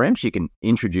on-ramps and off-ramps. You can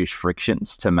introduce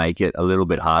frictions to make it a little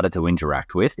bit harder to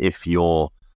interact with if your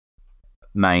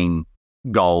main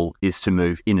goal is to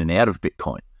move in and out of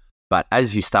Bitcoin. But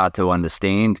as you start to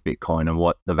understand Bitcoin and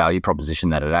what the value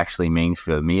proposition that it actually means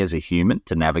for me as a human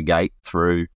to navigate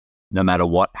through no matter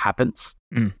what happens,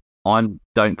 I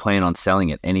don't plan on selling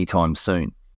it anytime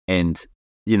soon. And,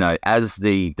 as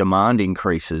the demand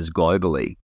increases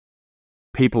globally,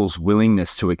 people's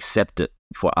willingness to accept it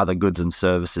for other goods and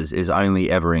services is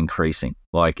only ever increasing.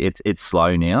 Like it's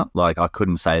slow now. Like I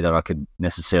couldn't say that I could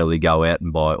necessarily go out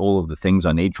and buy all of the things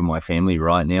I need for my family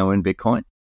right now in Bitcoin,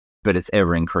 but it's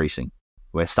ever increasing.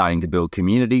 We're starting to build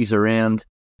communities around,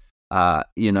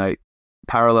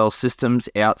 parallel systems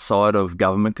outside of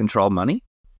government controlled money.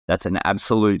 That's an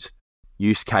absolute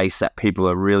use case that people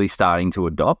are really starting to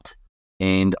adopt.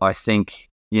 And I think,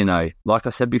 like I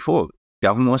said before,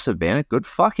 government wants to ban it. Good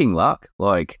fucking luck.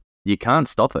 Like, you can't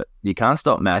stop it. You can't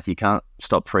stop math. You can't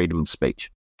stop freedom of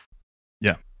speech.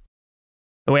 Yeah.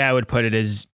 The way I would put it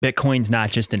is Bitcoin's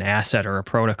not just an asset or a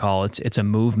protocol. It's a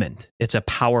movement. It's a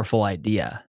powerful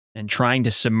idea. And trying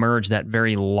to submerge that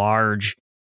very large,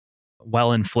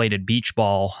 well-inflated beach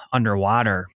ball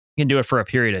underwater, you can do it for a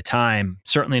period of time,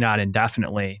 certainly not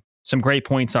indefinitely. Some great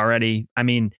points already. I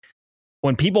mean,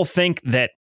 when people think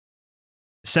that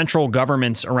central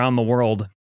governments around the world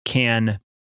can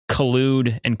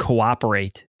collude and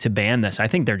cooperate to ban this, I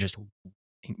think they're just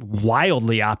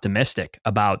wildly optimistic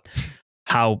about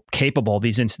how capable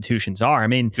these institutions are. I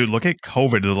mean, dude, look at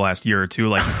COVID the last year or two.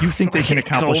 Like, if you think they can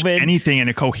accomplish anything in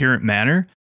a coherent manner,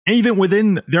 and even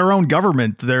within their own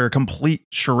government, they're a complete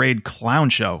charade clown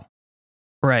show.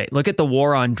 Right. Look at the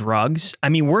war on drugs. I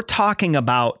mean, we're talking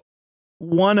about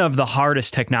one of the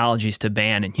hardest technologies to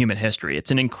ban in human history.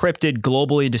 It's an encrypted,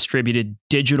 globally distributed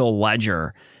digital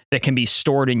ledger that can be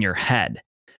stored in your head.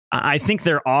 I think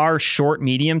there are short,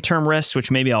 medium-term risks, which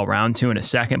maybe I'll round to in a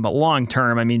second. But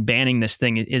long-term, I mean, banning this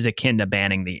thing is akin to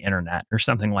banning the internet or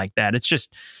something like that. It's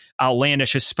just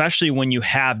outlandish, especially when you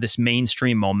have this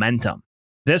mainstream momentum.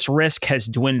 This risk has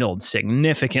dwindled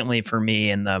significantly for me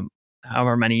in the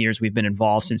however many years we've been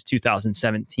involved since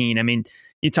 2017. I mean,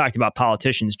 you talked about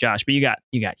politicians, Josh, but you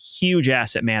got huge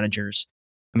asset managers.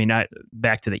 I mean,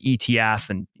 back to the ETF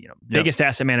and biggest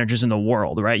asset managers in the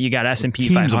world, right? You got S&P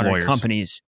 500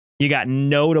 companies. You got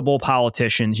notable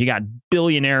politicians. You got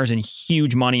billionaires and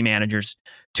huge money managers.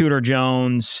 Tudor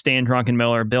Jones, Stan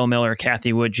Druckenmiller, Bill Miller,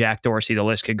 Kathy Wood, Jack Dorsey. The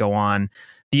list could go on.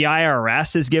 The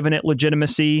IRS has given it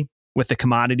legitimacy with the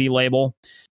commodity label.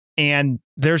 And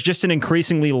there's just an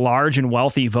increasingly large and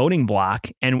wealthy voting bloc.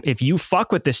 And if you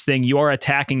fuck with this thing, you are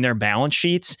attacking their balance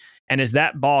sheets. And as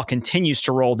that ball continues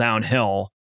to roll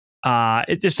downhill,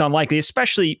 it's just unlikely,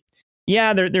 especially,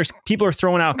 there's people are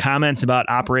throwing out comments about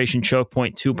Operation Choke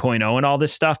Point 2.0 and all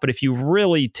this stuff. But if you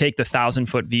really take the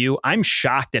 1,000-foot view, I'm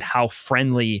shocked at how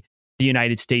friendly the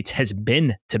United States has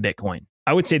been to Bitcoin.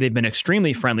 I would say they've been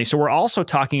extremely friendly. So we're also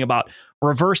talking about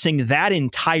reversing that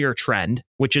entire trend,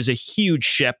 which is a huge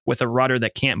ship with a rudder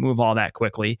that can't move all that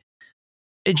quickly.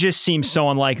 It just seems so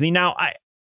unlikely. Now,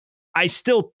 I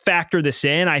still factor this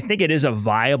in. I think it is a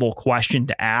viable question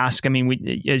to ask. I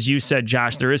mean, as you said,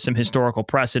 Josh, there is some historical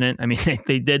precedent. I mean,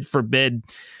 they did forbid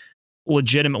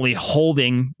legitimately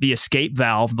holding the escape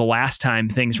valve the last time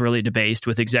things really debased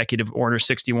with Executive Order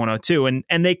 6102,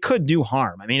 and they could do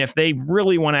harm. I mean, if they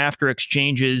really went after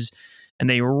exchanges and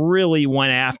they really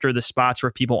went after the spots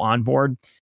where people onboard,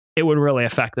 it would really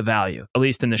affect the value, at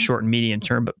least in the short and medium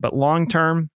term. But long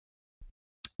term,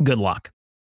 good luck.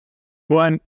 Well,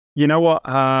 and you know what?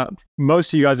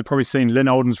 Most of you guys have probably seen Lynn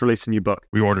Olden's released a new book.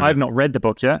 We ordered it. I've not read the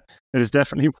book yet. It is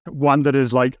definitely one that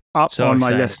is like up So on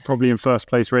excited. my list, probably in first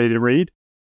place, ready to read.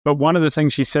 But one of the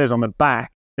things she says on the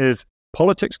back is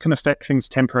politics can affect things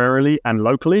temporarily and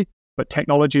locally, but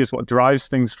technology is what drives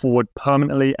things forward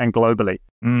permanently and globally.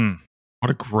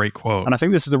 What a great quote. And I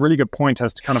think this is a really good point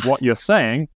as to kind of what you're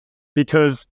saying,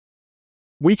 because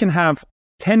we can have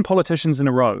 10 politicians in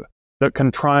a row that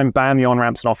can try and ban the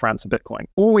on-ramps and off-ramps of Bitcoin.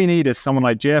 All we need is someone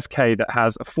like JFK that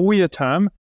has a 4-year term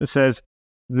that says,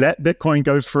 let Bitcoin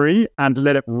go free and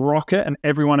let it rocket, and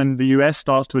everyone in the US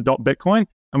starts to adopt Bitcoin,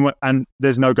 and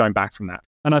there's no going back from that.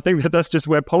 And I think that that's just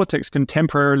where politics can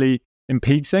temporarily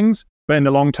impede things, but in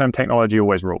the long term, technology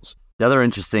always rules. The other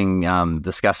interesting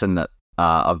discussion that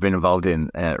I've been involved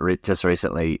in just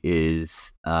recently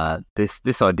is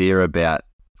this idea about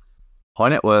high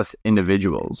net worth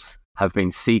individuals have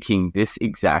been seeking this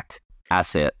exact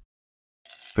asset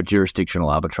for jurisdictional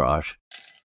arbitrage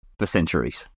for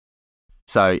centuries.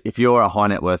 So if you're a high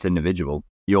net worth individual,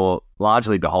 you're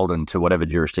largely beholden to whatever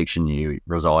jurisdiction you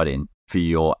reside in for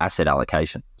your asset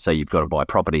allocation. So you've got to buy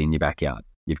property in your backyard.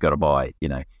 You've got to buy,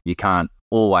 you can't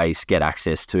always get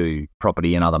access to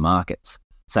property in other markets.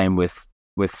 Same with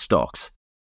stocks.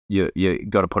 You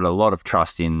got to put a lot of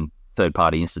trust in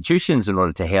third-party institutions in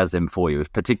order to house them for you,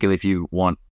 particularly if you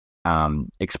want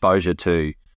exposure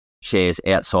to shares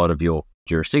outside of your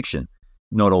jurisdiction.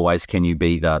 Not always can you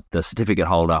be the certificate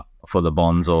holder for the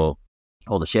bonds or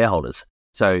the shareholders.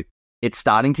 So it's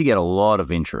starting to get a lot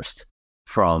of interest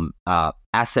from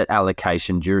asset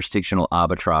allocation, jurisdictional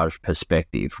arbitrage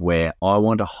perspective, where I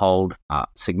want to hold a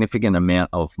significant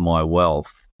amount of my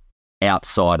wealth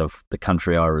outside of the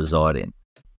country I reside in.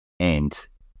 And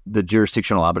the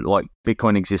jurisdictional arbitrage, like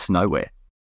Bitcoin exists nowhere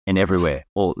and everywhere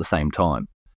all at the same time.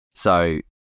 So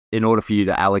in order for you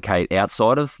to allocate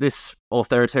outside of this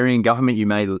authoritarian government you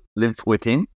may live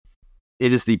within,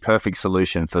 it is the perfect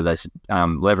solution for this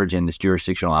leveraging this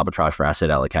jurisdictional arbitrage for asset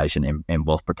allocation and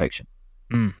wealth protection.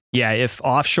 Yeah, if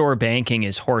offshore banking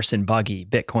is horse and buggy,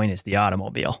 Bitcoin is the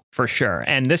automobile for sure.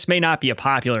 And this may not be a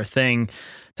popular thing,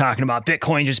 talking about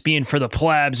Bitcoin just being for the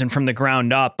plebs and from the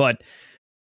ground up, but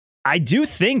I do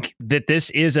think that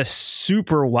this is a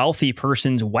super wealthy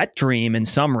person's wet dream in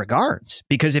some regards,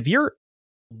 because if you're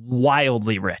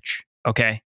wildly rich,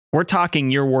 okay, we're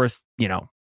talking you're worth,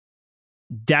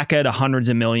 decade to hundreds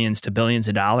of millions to billions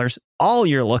of dollars. All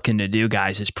you're looking to do,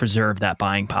 guys, is preserve that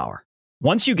buying power.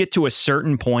 Once you get to a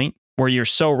certain point where you're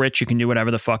so rich you can do whatever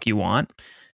the fuck you want,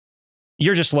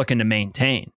 you're just looking to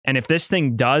maintain. And if this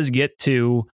thing does get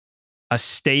to a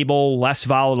stable, less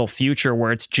volatile future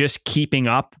where it's just keeping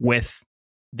up with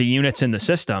the units in the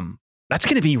system, that's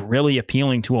going to be really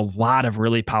appealing to a lot of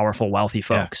really powerful, wealthy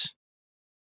folks. Yeah.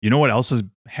 You know what else has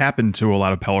happened to a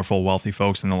lot of powerful, wealthy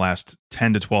folks in the last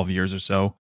 10 to 12 years or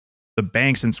so? The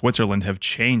banks in Switzerland have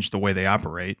changed the way they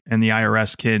operate, and the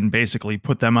IRS can basically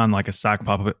put them on like a sock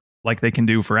puppet, like they can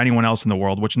do for anyone else in the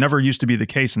world, which never used to be the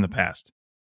case in the past,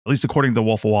 at least according to the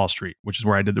Wolf of Wall Street, which is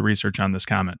where I did the research on this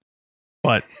comment.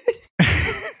 But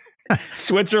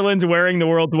Switzerland's wearing the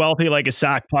world's wealthy like a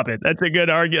sock puppet. That's a good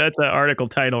argument. That's an article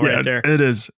title right there. It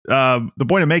is. The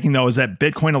point I'm making, though, is that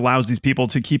Bitcoin allows these people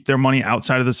to keep their money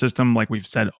outside of the system, like we've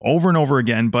said over and over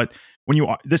again. But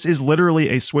this is literally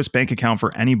a Swiss bank account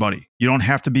for anybody. You don't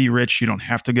have to be rich. You don't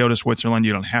have to go to Switzerland.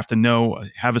 You don't have to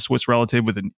have a Swiss relative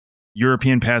with a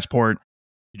European passport.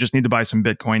 You just need to buy some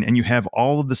Bitcoin, and you have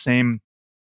all of the same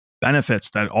benefits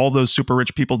that all those super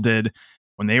rich people did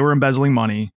when they were embezzling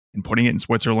money and putting it in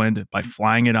Switzerland by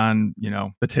flying it on,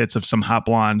 the tits of some hot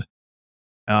blonde.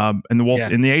 And the wolf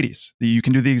in the 80s. You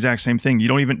can do the exact same thing. You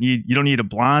don't need a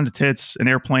blonde, tits, an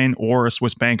airplane, or a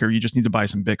Swiss banker. You just need to buy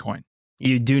some Bitcoin.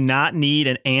 You do not need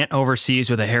an aunt overseas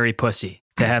with a hairy pussy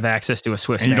to have access to a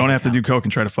Swiss. And you don't have to do coke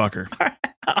and try to fuck her.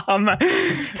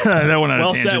 That one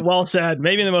well said. Well said.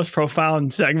 Maybe the most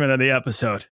profound segment of the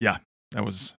episode. Yeah, that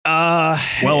was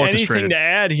well orchestrated. Anything to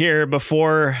add here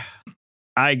before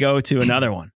I go to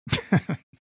another one?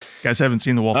 Guys haven't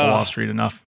seen The Wolf of Wall Street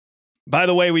enough. By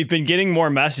the way, we've been getting more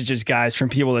messages, guys, from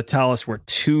people that tell us we're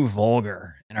too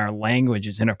vulgar and our language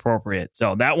is inappropriate.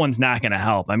 So that one's not going to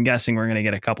help. I'm guessing we're going to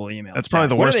get a couple of emails. That's probably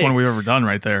the worst one we've ever done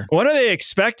right there. What are they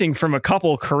expecting from a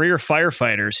couple career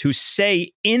firefighters who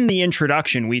say in the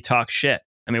introduction, we talk shit?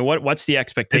 I mean, what's the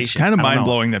expectation? It's kind of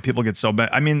mind-blowing that people get so bad.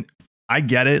 I mean, I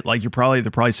get it. Like they're probably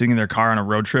sitting in their car on a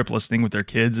road trip listening with their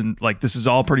kids and like, this is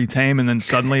all pretty tame. And then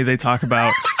suddenly they talk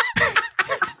about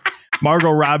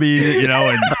Margot Robbie, and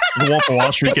the Wolf of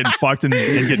Wall Street getting fucked and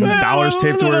getting dollars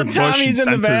taped to her bush and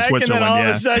sent to Switzerland. All of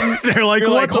a sudden, they're like,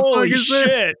 what the fuck is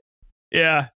this?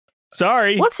 Yeah.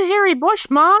 Sorry. What's a hairy bush,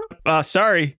 Mom?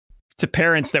 Sorry to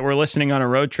parents that were listening on a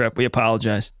road trip. We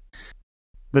apologize.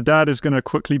 The dad is going to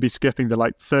quickly be skipping the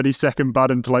 30-second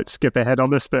button to skip ahead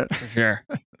on this bit. For sure.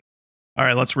 All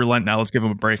right, let's relent now. Let's give him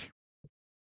a break.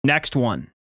 Next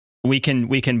one. We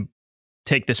can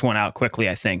take this one out quickly,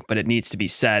 I think, but it needs to be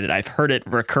said. I've heard it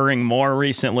recurring more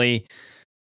recently.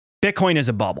 Bitcoin is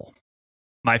a bubble.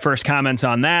 My first comments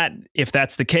on that, if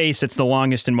that's the case, it's the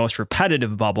longest and most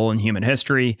repetitive bubble in human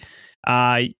history.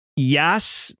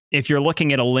 Yes, if you're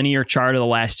looking at a linear chart of the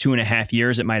last 2.5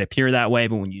 years, it might appear that way.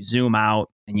 But when you zoom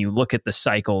out and you look at the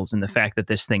cycles and the fact that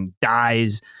this thing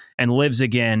dies and lives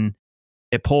again,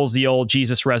 it pulls the old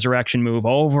Jesus resurrection move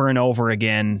over and over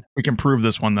again. We can prove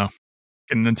this one, though.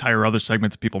 An entire other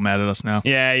segment of people mad at us now.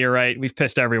 Yeah, you're right. We've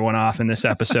pissed everyone off in this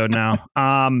episode now.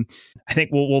 I think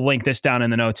we'll link this down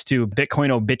in the notes too. Bitcoin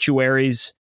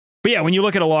obituaries. But yeah, when you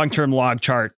look at a long-term log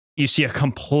chart, you see a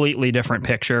completely different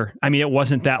picture. I mean, it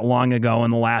wasn't that long ago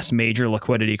in the last major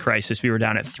liquidity crisis. We were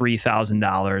down at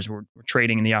 $3,000. We're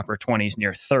trading in the upper 20s,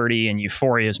 near 30, and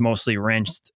euphoria is mostly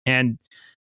rinsed. And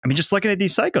I mean, just looking at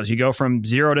these cycles, you go from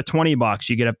 $0 to $20.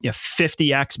 You get a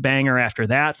 50x banger after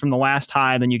that from the last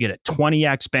high. Then you get a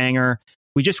 20x banger.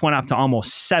 We just went up to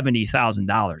almost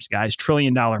 $70,000, guys. $1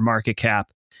 trillion market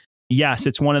cap. Yes,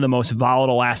 it's one of the most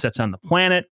volatile assets on the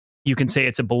planet. You can say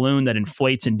it's a balloon that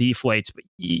inflates and deflates, but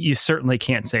you certainly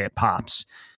can't say it pops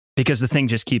because the thing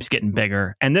just keeps getting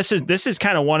bigger. And this is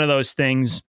kind of one of those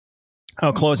things.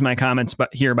 I'll close my comments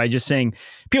here by just saying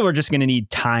people are just going to need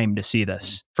time to see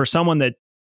this. For someone that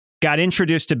got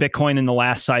introduced to Bitcoin in the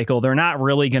last cycle, they're not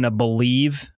really going to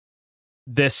believe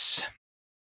this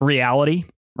reality,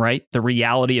 right? The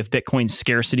reality of Bitcoin's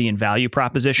scarcity and value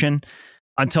proposition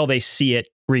until they see it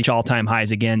reach all-time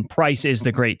highs again. Price is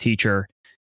the great teacher.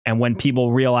 And when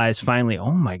people realize finally, oh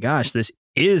my gosh, this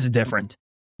is different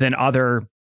than other,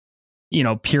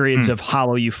 periods of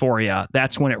hollow euphoria,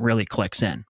 that's when it really clicks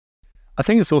in. I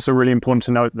think it's also really important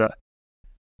to note that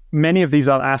many of these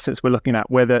other assets we're looking at,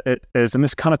 whether it is, and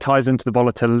this kind of ties into the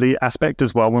volatility aspect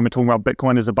as well when we're talking about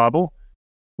Bitcoin as a bubble,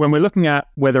 when we're looking at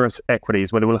whether it's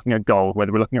equities, whether we're looking at gold,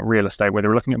 whether we're looking at real estate, whether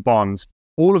we're looking at bonds,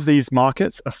 all of these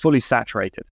markets are fully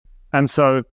saturated. And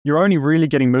so you're only really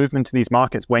getting movement in these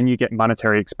markets when you get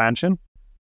monetary expansion.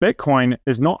 Bitcoin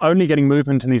is not only getting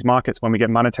movement in these markets when we get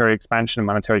monetary expansion and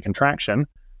monetary contraction,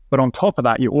 but on top of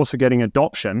that, you're also getting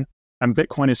adoption. And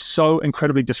Bitcoin is so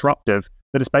incredibly disruptive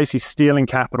that it's basically stealing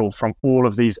capital from all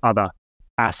of these other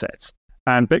assets.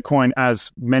 And Bitcoin,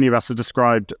 as many of us have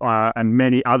described and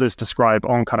many others describe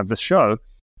on kind of this show,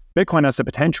 Bitcoin has the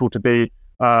potential to be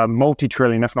a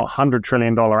multi-trillion, if not $100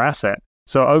 trillion asset.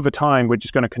 So over time, we're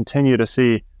just going to continue to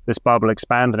see this bubble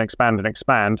expand and expand and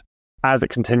expand as it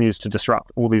continues to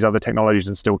disrupt all these other technologies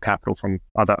and steal capital from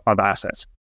other assets.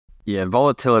 Yeah,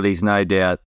 volatility is no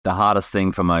doubt the hardest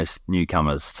thing for most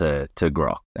newcomers to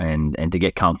grok and to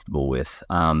get comfortable with.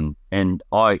 And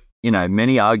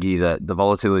many argue that the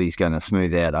volatility is going to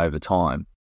smooth out over time.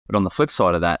 But on the flip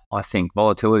side of that, I think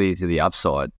volatility to the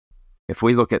upside, if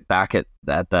we look back at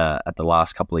the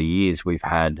last couple of years, we've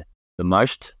had the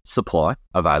most supply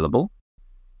available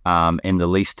and the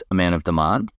least amount of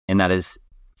demand, and that is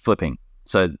flipping.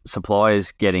 So supply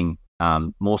is getting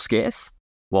more scarce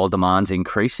while demand's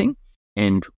increasing.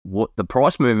 And what the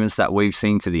price movements that we've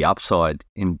seen to the upside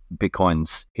in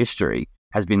Bitcoin's history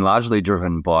has been largely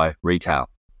driven by retail.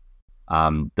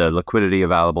 the liquidity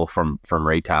available from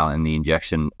retail and the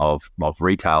injection of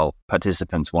retail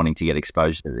participants wanting to get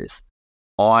exposure to this.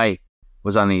 I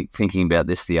was only thinking about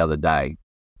this the other day.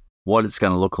 What it's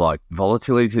going to look like,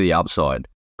 volatility to the upside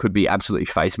could be absolutely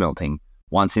face melting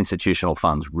once institutional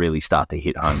funds really start to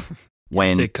hit home.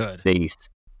 When these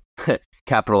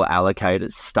capital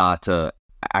allocators start to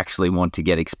actually want to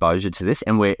get exposure to this,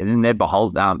 and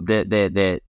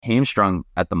they're hamstrung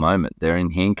at the moment. They're in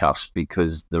handcuffs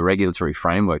because the regulatory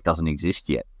framework doesn't exist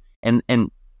yet. And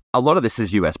a lot of this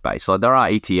is US based. Like there are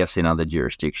ETFs in other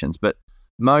jurisdictions, but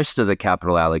most of the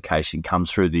capital allocation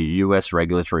comes through the US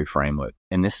regulatory framework,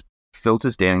 and this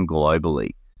filters down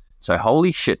globally. So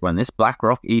holy shit, when this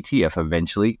BlackRock ETF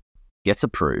eventually gets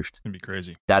approved, it'd be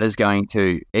crazy.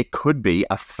 It could be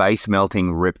a face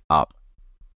melting rip up,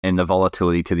 and the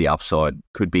volatility to the upside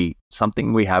could be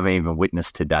something we haven't even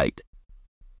witnessed to date.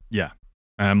 Yeah.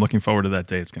 And I'm looking forward to that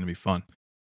day. It's going to be fun.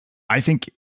 I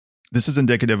think this is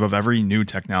indicative of every new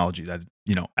technology that,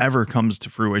 ever comes to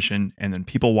fruition, and then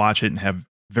people watch it and have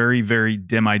very, very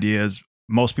dim ideas.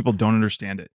 Most people don't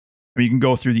understand it. I mean, you can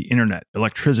go through the internet,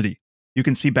 electricity. You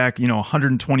can see back,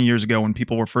 120 years ago when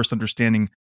people were first understanding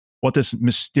what this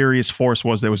mysterious force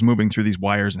was that was moving through these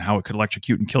wires and how it could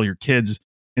electrocute and kill your kids.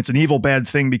 It's an evil, bad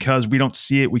thing because we don't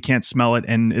see it, we can't smell it,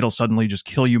 and it'll suddenly just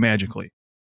kill you magically.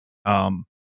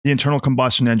 The internal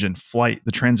combustion engine, flight,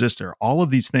 the transistor, all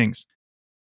of these things.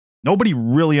 Nobody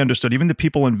really understood. Even the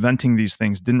people inventing these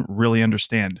things didn't really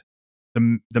understand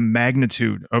the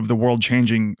magnitude of the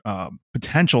world-changing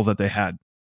potential that they had.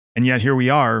 And yet here we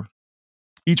are,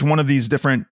 each one of these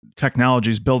different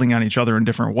technologies building on each other in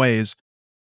different ways.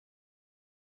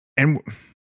 And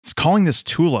calling this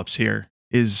tulips here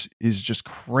is just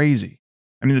crazy.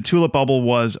 I mean, the tulip bubble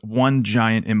was one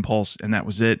giant impulse, and that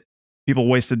was it. People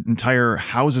wasted entire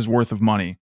houses worth of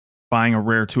money buying a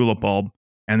rare tulip bulb,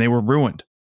 and they were ruined.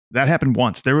 That happened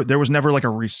once. There was never like a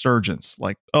resurgence,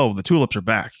 like, oh, the tulips are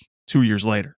back 2 years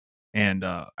later, and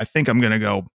I think I'm going to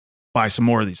go buy some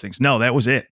more of these things. No, that was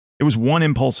it. It was one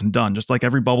impulse and done, just like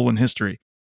every bubble in history.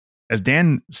 As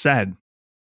Dan said,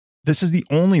 this is the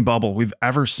only bubble we've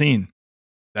ever seen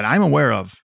that I'm aware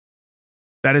of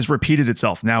that has repeated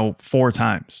itself now 4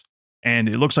 times, and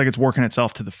it looks like it's working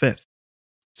itself to the 5th.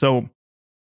 So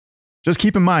just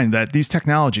keep in mind that these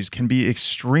technologies can be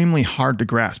extremely hard to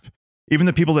grasp. Even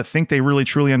the people that think they really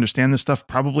truly understand this stuff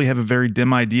probably have a very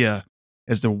dim idea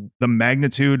as to the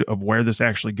magnitude of where this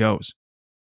actually goes.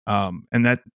 And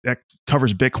that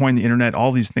covers Bitcoin, the internet,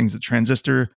 all these things, the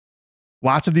transistor.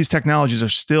 Lots of these technologies are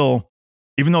still,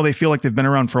 even though they feel like they've been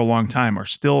around for a long time, are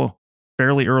still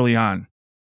fairly early on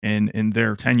in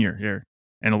their tenure here.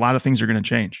 And a lot of things are going to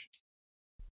change.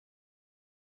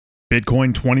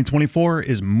 Bitcoin 2024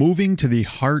 is moving to the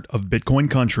heart of Bitcoin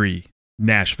country,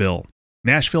 Nashville.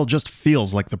 Nashville just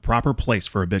feels like the proper place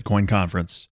for a Bitcoin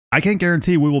conference. I can't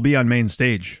guarantee we will be on main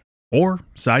stage, or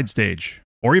side stage,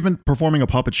 or even performing a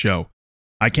puppet show.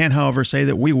 I can, however, say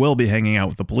that we will be hanging out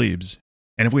with the plebes,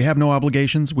 and if we have no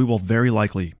obligations, we will very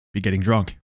likely be getting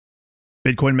drunk.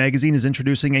 Bitcoin Magazine is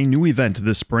introducing a new event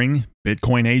this spring,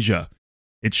 Bitcoin Asia.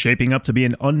 It's shaping up to be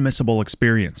an unmissable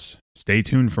experience. Stay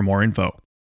tuned for more info.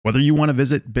 Whether you want to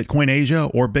visit Bitcoin Asia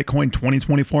or Bitcoin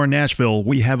 2024 in Nashville,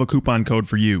 we have a coupon code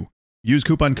for you. Use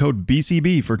coupon code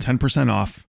BCB for 10%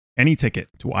 off any ticket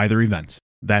to either event.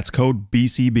 That's code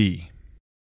BCB.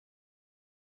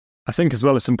 I think as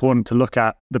well it's important to look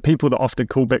at the people that often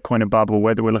call Bitcoin a bubble,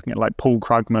 whether we're looking at like Paul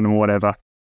Krugman or whatever.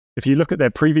 If you look at their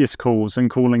previous calls and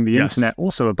calling the internet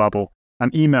also a bubble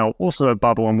and email also a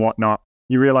bubble and whatnot,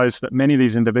 you realize that many of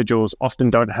these individuals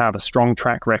often don't have a strong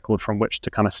track record from which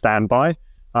to kind of stand by.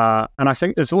 And I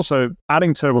think there's also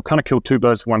we'll kind of kill 2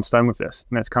 birds with 1 stone with this,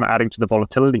 and it's kind of adding to the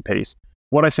volatility piece.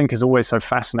 What I think is always so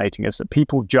fascinating is that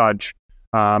people judge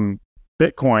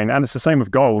Bitcoin, and it's the same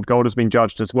with gold. Gold has been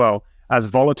judged as well as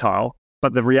volatile.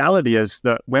 But the reality is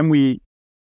that when we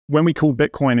call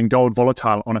Bitcoin and gold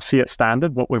volatile on a fiat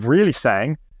standard, what we're really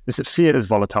saying is that fiat is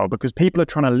volatile because people are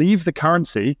trying to leave the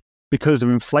currency because of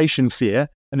inflation fear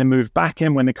and then move back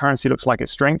in when the currency looks like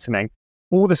it's strengthening.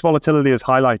 All this volatility is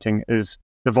highlighting is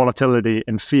the volatility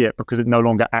in fiat because it no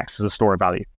longer acts as a store of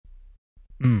value.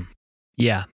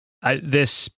 Yeah.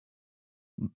 This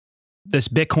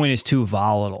Bitcoin is too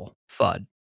volatile, FUD.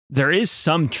 There is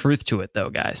some truth to it though,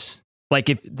 guys. Like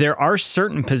if there are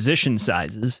certain position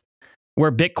sizes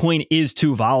where Bitcoin is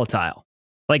too volatile.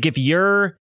 Like if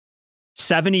you're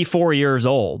 74 years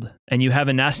old and you have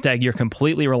a nest egg you're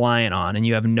completely reliant on and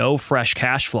you have no fresh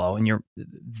cash flow and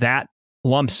that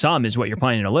lump sum is what you're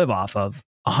planning to live off of,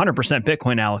 100%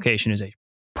 Bitcoin allocation is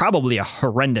probably a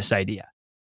horrendous idea.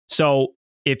 So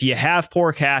if you have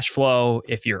poor cash flow,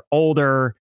 if you're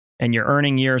older and your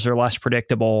earning years are less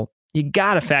predictable, you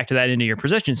got to factor that into your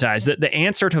position size. The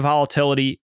answer to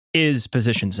volatility is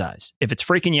position size. If it's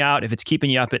freaking you out, if it's keeping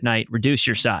you up at night, reduce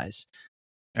your size.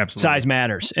 Absolutely. Size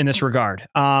matters in this regard.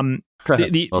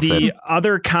 The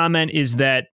other comment is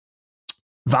that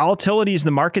volatility is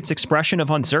the market's expression of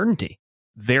uncertainty.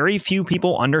 Very few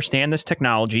people understand this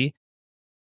technology.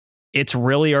 It's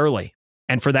really early.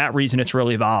 And for that reason, it's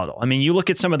really volatile. I mean, you look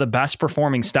at some of the best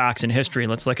performing stocks in history.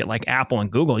 Let's look at like Apple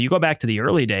and Google. You go back to the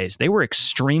early days, they were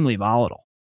extremely volatile.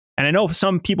 And I know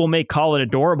some people may call it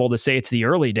adorable to say it's the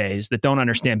early days that don't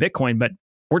understand Bitcoin, but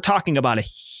we're talking about a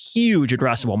huge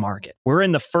addressable market. We're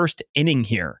in the first inning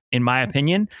here, in my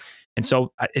opinion. And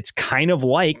so it's kind of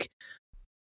like,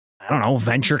 I don't know,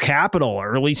 venture capital,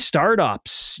 early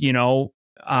startups,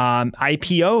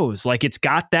 IPOs. Like it's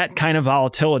got that kind of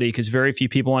volatility because very few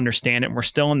people understand it. And we're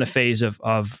still in the phase of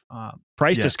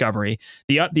price discovery.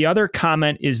 The other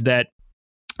comment is that,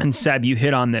 and Seb, you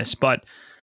hit on this, but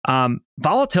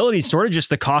volatility is sort of just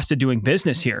the cost of doing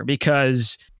business here,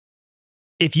 because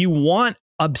if you want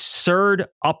absurd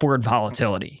upward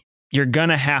volatility, you're going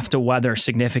to have to weather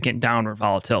significant downward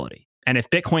volatility. And if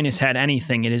Bitcoin has had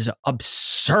anything, it is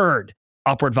absurd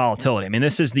upward volatility. I mean,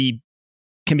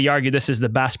 can be argued this is the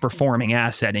best performing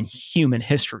asset in human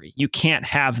history. You can't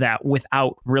have that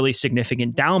without really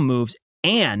significant down moves.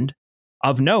 And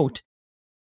of note,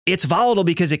 it's volatile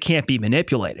because it can't be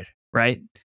manipulated, right?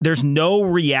 There's no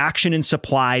reaction in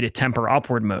supply to temper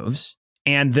upward moves,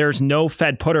 and there's no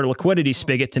Fed put or liquidity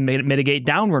spigot to mitigate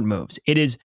downward moves. It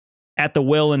is at the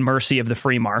will and mercy of the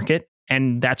free market,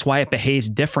 and that's why it behaves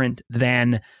different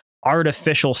than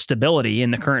artificial stability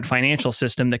in the current financial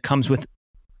system that comes with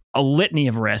a litany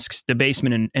of risks,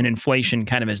 debasement and inflation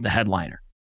kind of as the headliner.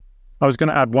 I was going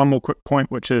to add one more quick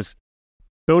point, which is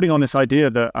building on this idea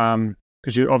that,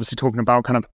 because you're obviously talking about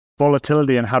kind of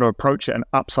volatility and how to approach it, and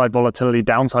upside volatility,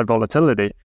 downside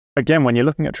volatility. Again, when you're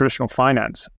looking at traditional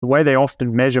finance, the way they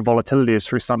often measure volatility is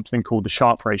through something called the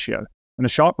Sharpe ratio. And the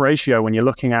Sharpe ratio, when you're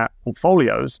looking at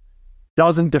portfolios,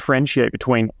 doesn't differentiate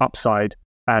between upside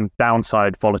and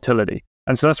downside volatility.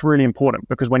 And so that's really important,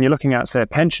 because when you're looking at, say, a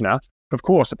pensioner, of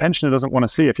course, a pensioner doesn't want to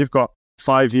see, if you've got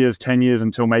 5 years, 10 years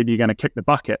until maybe you're going to kick the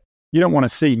bucket, you don't want to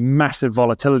see massive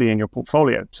volatility in your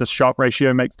portfolio. So Sharpe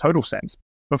ratio makes total sense.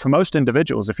 But for most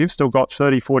individuals, if you've still got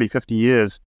 30, 40, 50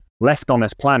 years left on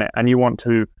this planet and you want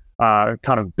to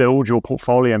kind of build your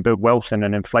portfolio and build wealth in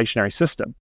an inflationary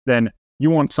system, then you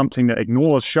want something that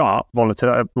ignores sharp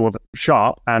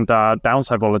and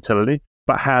downside volatility,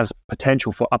 but has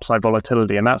potential for upside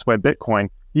volatility. And that's where Bitcoin,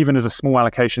 even as a small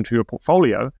allocation to your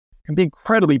portfolio, can be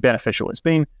incredibly beneficial. It's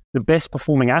been the best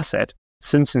performing asset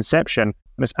since inception,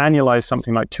 and it's annualized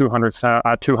something like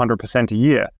 200% a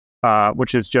year,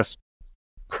 which is just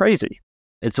crazy.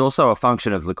 It's also a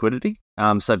function of liquidity.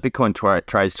 So Bitcoin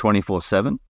trades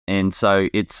 24/7. And so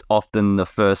it's often the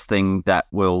first thing that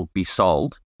will be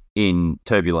sold in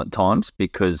turbulent times,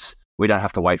 because we don't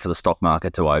have to wait for the stock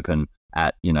market to open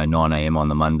at 9 a.m. on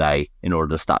the Monday in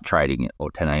order to start trading it,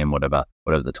 or 10 a.m., whatever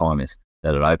the time is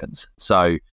that it opens.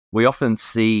 So we often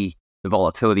see the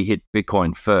volatility hit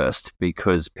Bitcoin first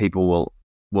because people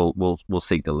will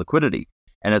seek the liquidity.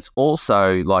 And it's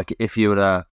also like, if you were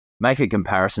to make a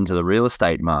comparison to the real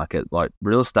estate market, like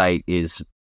real estate is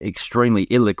extremely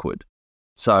illiquid.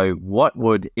 So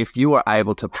if you were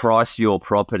able to price your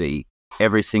property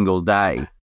every single day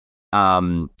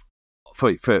for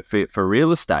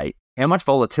real estate, how much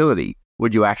volatility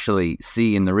would you actually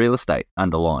see in the real estate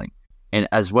underlying? And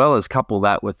as well as couple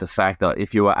that with the fact that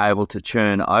if you were able to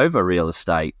churn over real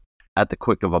estate at the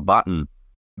click of a button,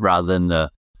 rather than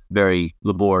the very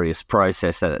laborious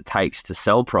process that it takes to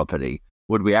sell property,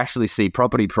 would we actually see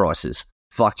property prices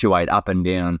fluctuate up and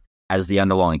down as the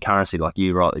underlying currency, like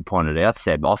you rightly pointed out,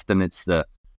 Seb? Often it's the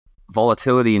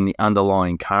volatility in the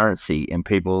underlying currency and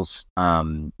people's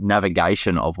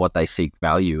navigation of what they seek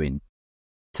value in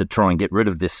to try and get rid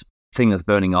of this thing that's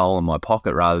burning a hole in my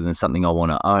pocket rather than something I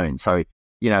want to own. So,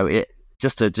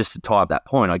 just to tie up that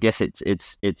point, I guess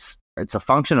it's a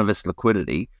function of its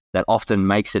liquidity that often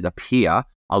makes it appear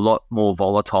a lot more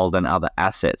volatile than other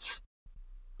assets.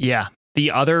 Yeah.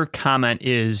 The other comment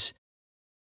is,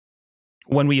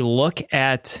 when we look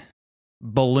at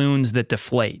balloons that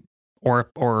deflate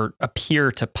or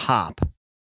appear to pop,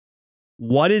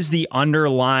 what is the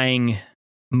underlying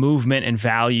movement and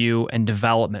value and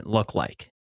development look like?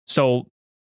 So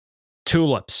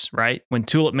tulips, right? When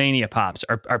tulip mania pops,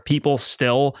 are people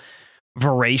still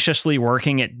voraciously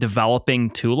working at developing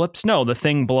tulips? No, the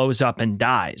thing blows up and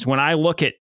dies. When I look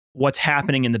at what's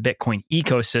happening in the Bitcoin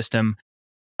ecosystem,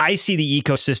 I see the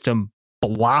ecosystem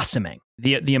blossoming.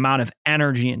 The amount of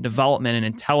energy and development and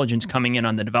intelligence coming in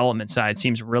on the development side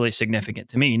seems really significant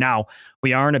to me. Now,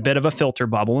 we are in a bit of a filter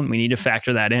bubble, and we need to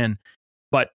factor that in.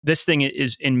 But this thing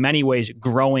is in many ways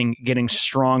growing, getting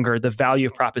stronger. The value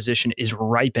proposition is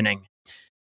ripening.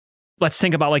 Let's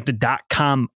think about like the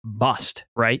 .com bust,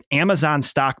 right? Amazon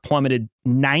stock plummeted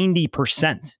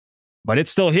 90%, but it's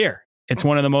still here. It's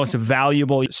one of the most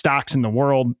valuable stocks in the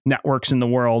world, networks in the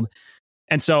world.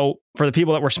 And so for the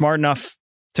people that were smart enough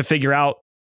to figure out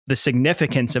the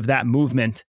significance of that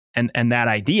movement and that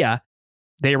idea,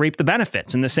 they reap the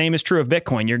benefits. And the same is true of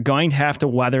Bitcoin. You're going to have to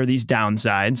weather these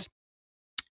downsides,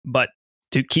 but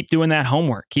to keep doing that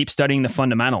homework, keep studying the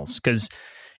fundamentals. Because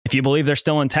if you believe they're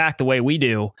still intact the way we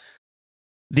do,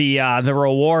 the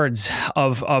rewards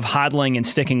of hodling and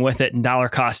sticking with it and dollar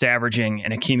cost averaging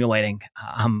and accumulating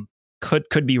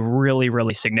could be really,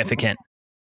 really significant.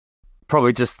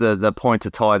 Probably just the point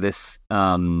to tie this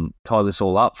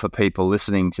all up for people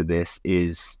listening to this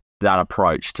is that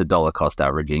approach to dollar cost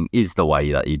averaging is the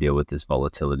way that you deal with this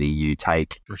volatility. You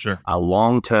take for sure a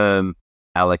long-term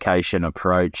allocation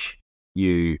approach.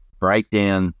 You break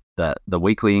down the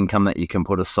weekly income that you can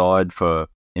put aside for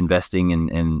investing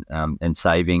and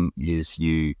saving. Is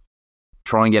you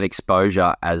try and get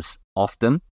exposure as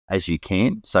often as you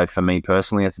can. So for me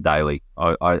personally, it's daily.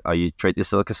 I treat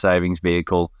this like a savings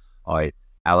vehicle. I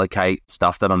allocate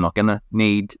stuff that I'm not going to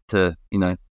need to,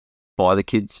 buy the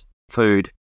kids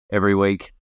food every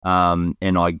week. And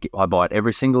I buy it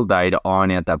every single day to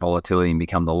iron out that volatility and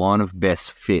become the line of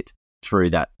best fit through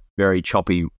that very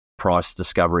choppy price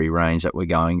discovery range that we're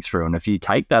going through. And if you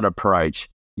take that approach,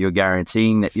 you're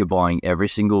guaranteeing that you're buying every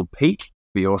single peak,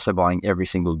 but you're also buying every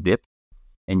single dip,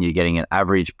 and you're getting an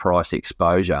average price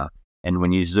exposure. And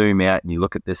when you zoom out and you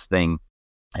look at this thing,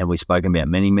 and we've spoken about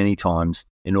many, many times,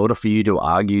 in order for you to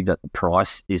argue that the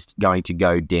price is going to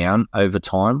go down over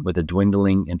time with a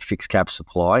dwindling and fixed cap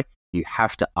supply, you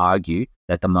have to argue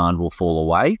that demand will fall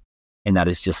away. And that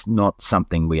is just not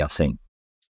something we are seeing.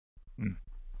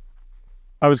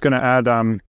 I was going to add,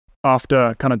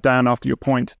 after your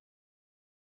point,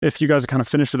 if you guys are kind of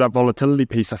finished with that volatility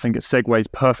piece, I think it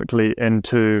segues perfectly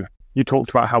into, you talked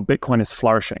about how Bitcoin is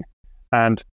flourishing.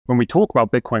 And when we talk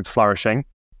about Bitcoin flourishing,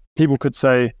 people could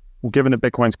say, well, given that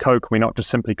Bitcoin's code, can we not just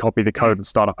simply copy the code and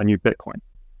start up a new Bitcoin?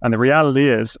 And the reality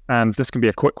is, and this can be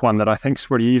a quick one that I think is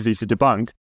pretty easy to debunk,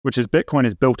 which is Bitcoin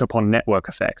is built upon network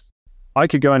effects. I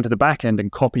could go into the back end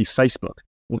and copy Facebook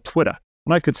or Twitter,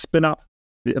 and I could spin up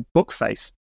a book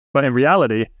face. But in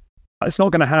reality, it's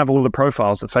not going to have all the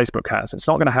profiles that Facebook has. It's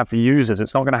not going to have the users.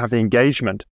 It's not going to have the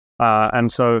engagement.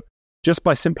 And so just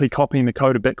by simply copying the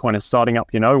code of Bitcoin and starting up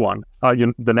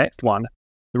the next one,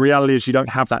 the reality is you don't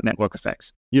have that network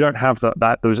effects. You don't have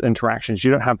those interactions.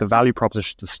 You don't have the value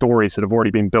proposition, the stories that have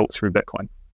already been built through Bitcoin.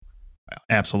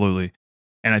 Absolutely.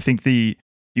 And I think the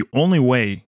only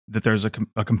way that there's a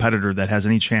competitor that has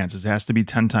any chance is it has to be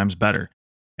 10 times better.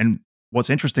 And what's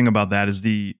interesting about that is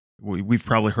we've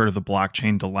probably heard of the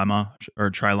blockchain dilemma or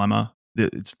trilemma.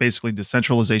 It's basically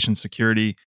decentralization,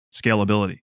 security,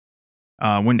 scalability.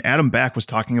 When Adam Back was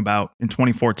talking about in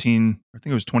 2014, I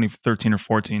think it was 2013 or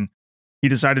 14, he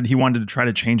decided he wanted to try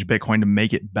to change Bitcoin to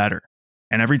make it better.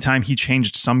 And every time he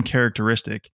changed some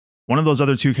characteristic, one of those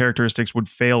other two characteristics would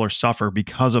fail or suffer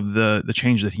because of the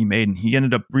change that he made. And he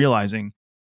ended up realizing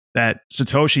that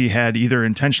Satoshi had either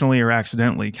intentionally or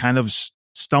accidentally kind of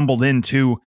stumbled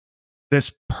into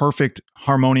this perfect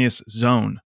harmonious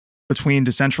zone between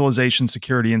decentralization,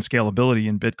 security, and scalability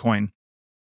in Bitcoin,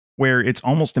 where it's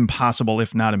almost impossible,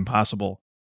 if not impossible,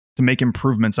 to make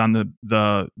improvements on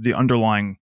the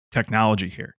underlying technology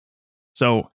here.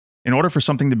 So in order for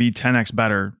something to be 10x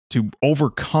better, to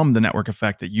overcome the network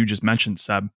effect that you just mentioned,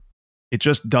 Seb, it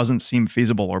just doesn't seem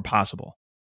feasible or possible.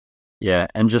 Yeah,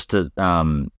 and just to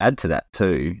add to that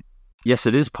too, yes,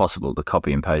 it is possible to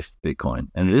copy and paste Bitcoin,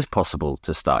 and it is possible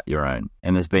to start your own.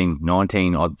 And there's been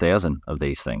 19,000 of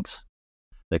these things.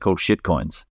 They're called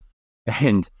shitcoins.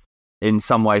 And in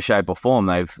some way, shape or form,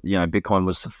 Bitcoin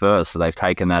was the first, so they've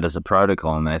taken that as a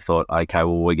protocol and they thought, okay,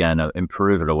 well, we're going to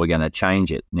improve it or we're going to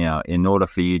change it. Now, in order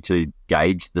for you to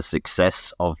gauge the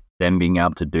success of them being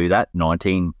able to do that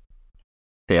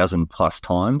 19,000 plus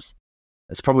times,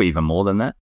 it's probably even more than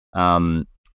that.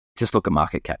 Just look at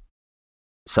market cap.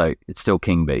 So it's still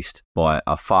king beast by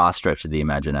a far stretch of the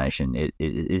imagination. It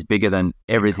is bigger than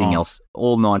everything else,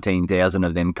 all 19,000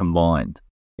 of them combined.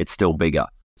 It's still bigger.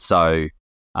 So,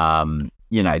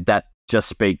 that just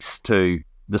speaks to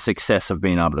the success of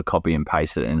being able to copy and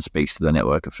paste it, and speaks to the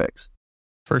network effects.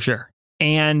 For sure.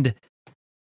 And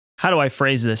how do I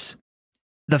phrase this?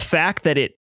 The fact that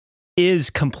it is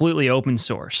completely open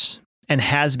source and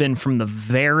has been from the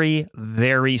very,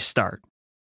 very start,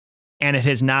 and it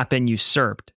has not been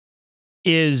usurped,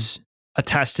 is a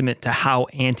testament to how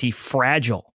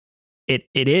anti-fragile it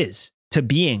is to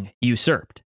being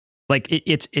usurped. Like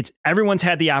it's everyone's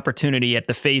had the opportunity at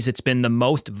the phase it's been the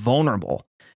most vulnerable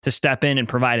to step in and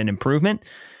provide an improvement,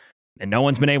 and no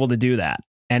one's been able to do that.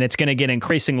 And it's going to get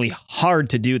increasingly hard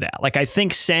to do that. Like, I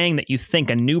think saying that you think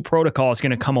a new protocol is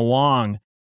going to come along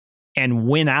and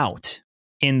win out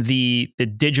in the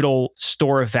digital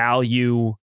store of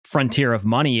value frontier of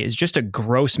money is just a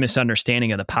gross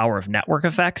misunderstanding of the power of network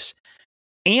effects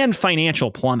and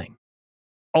financial plumbing.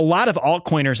 A lot of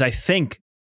altcoiners, I think,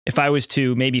 if I was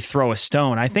to maybe throw a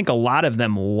stone, I think a lot of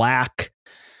them lack,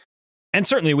 and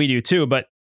certainly we do too, but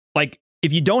like,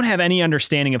 if you don't have any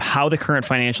understanding of how the current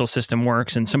financial system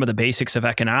works and some of the basics of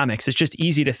economics, it's just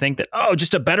easy to think that, oh,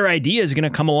 just a better idea is going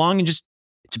to come along and just,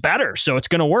 it's better, so it's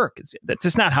going to work. That's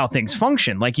just not how things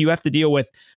function. Like, you have to deal with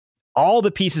all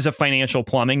the pieces of financial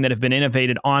plumbing that have been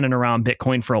innovated on and around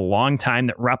Bitcoin for a long time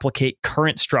that replicate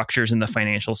current structures in the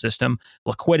financial system,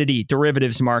 liquidity,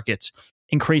 derivatives markets,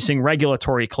 increasing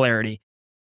regulatory clarity,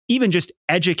 even just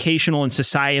educational and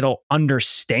societal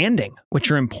understanding, which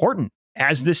are important.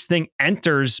 As this thing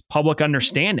enters public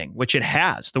understanding, which it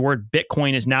has, the word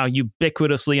Bitcoin is now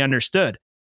ubiquitously understood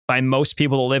by most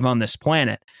people that live on this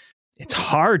planet. It's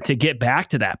hard to get back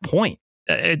to that point.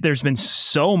 There's been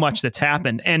so much that's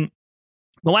happened. And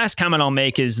the last comment I'll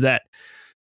make is that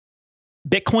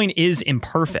Bitcoin is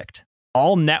imperfect.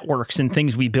 All networks and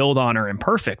things we build on are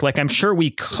imperfect. Like, I'm sure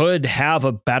we could have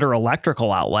a better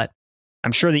electrical outlet.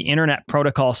 I'm sure the internet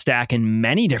protocol stack in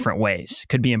many different ways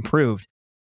could be improved.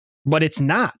 But it's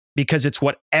not, because it's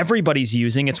what everybody's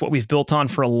using. It's what we've built on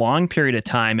for a long period of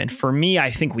time. And for me,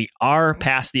 I think we are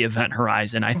past the event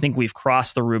horizon. I think we've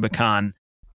crossed the Rubicon.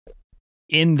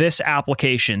 In this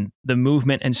application, the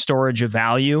movement and storage of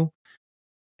value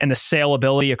and the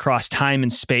saleability across time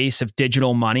and space of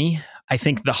digital money, I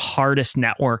think the hardest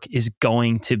network is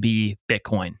going to be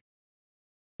Bitcoin.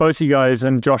 Both of you guys,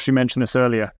 and Josh, you mentioned this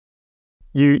earlier,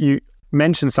 you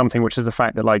mentioned something, which is the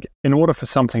fact that, like, in order for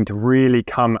something to really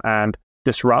come and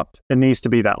disrupt, it needs to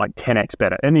be that like 10x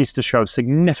better. It needs to show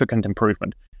significant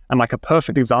improvement. And like a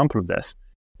perfect example of this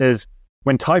is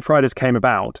when typewriters came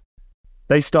about,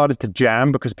 they started to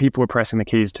jam because people were pressing the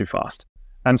keys too fast.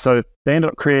 And so they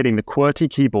ended up creating the QWERTY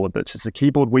keyboard, that's just the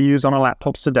keyboard we use on our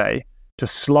laptops today, to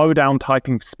slow down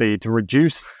typing speed, to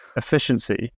reduce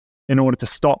efficiency in order to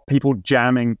stop people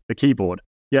jamming the keyboard.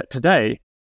 Yet today,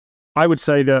 I would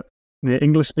say that the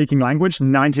English-speaking language,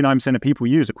 99% of people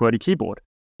use a QWERTY keyboard.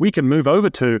 We can move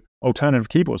over to alternative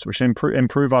keyboards, which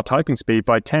improve our typing speed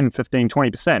by 10, 15,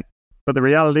 20%. But the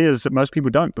reality is that most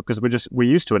people don't, because we're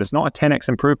used to it. It's not a 10x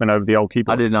improvement over the old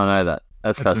keyboard. I did not know that.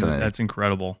 That's fascinating. That's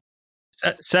incredible.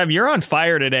 Seb, you're on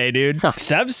fire today, dude.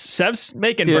 Seb's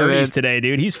making birdies today,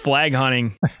 dude. He's flag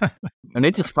hunting. I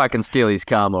need to fucking steal his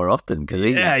car more often, because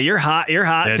you're hot. You're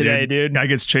hot today, dude. Guy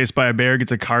gets chased by a bear,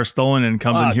 gets a car stolen, and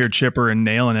comes in here chipper and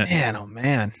nailing it. Man, oh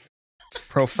man,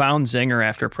 profound zinger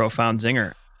after profound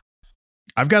zinger.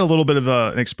 I've got a little bit of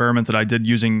an experiment that I did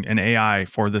using an AI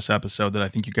for this episode that I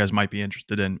think you guys might be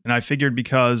interested in. And I figured,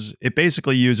 because it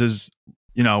basically uses,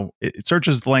 it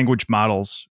searches the language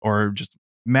models or just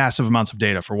massive amounts of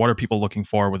data for what are people looking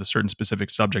for with a certain specific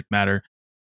subject matter.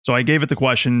 So I gave it the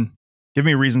question, give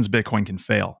me reasons Bitcoin can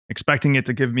fail, expecting it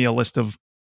to give me a list of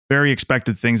very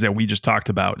expected things that we just talked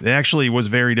about. It actually was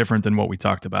very different than what we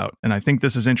talked about. And I think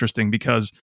this is interesting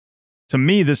because, to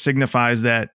me, this signifies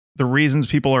that the reasons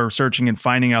people are searching and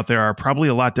finding out there are probably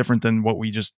a lot different than what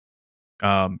we just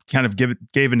kind of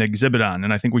gave an exhibit on.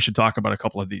 And I think we should talk about a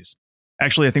couple of these.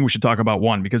 Actually, I think we should talk about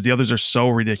one, because the others are so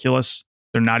ridiculous,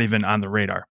 they're not even on the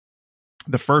radar.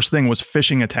 The first thing was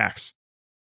phishing attacks,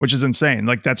 which is insane.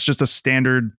 Like, that's just a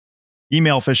standard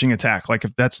email phishing attack. Like,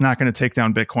 if that's not going to take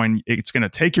down Bitcoin, it's going to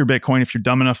take your Bitcoin if you're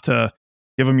dumb enough to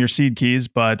give them your seed keys,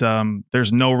 but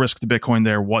there's no risk to Bitcoin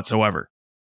there whatsoever.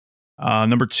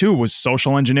 Number two was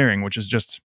social engineering, which is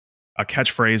just a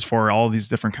catchphrase for all these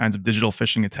different kinds of digital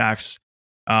phishing attacks,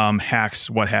 hacks,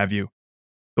 what have you.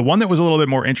 The one that was a little bit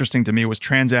more interesting to me was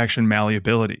transaction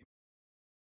malleability.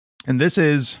 And this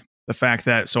is the fact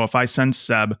that, so if I send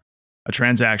Seb a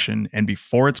transaction and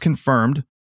before it's confirmed,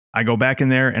 I go back in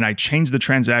there and I change the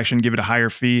transaction, give it a higher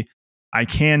fee, I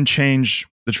can change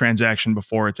the transaction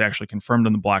before it's actually confirmed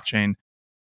on the blockchain.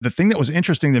 The thing that was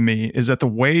interesting to me is that the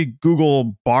way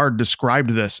Google Bard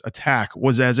described this attack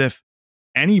was as if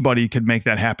anybody could make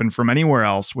that happen from anywhere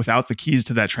else without the keys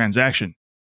to that transaction,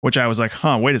 which I was like,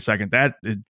 wait a second, that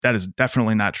is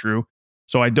definitely not true.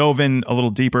 So I dove in a little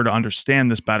deeper to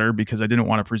understand this better, because I didn't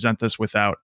want to present this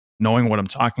without knowing what I'm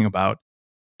talking about.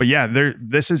 But yeah,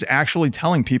 this is actually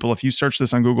telling people, if you search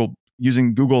this on Google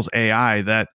using Google's AI,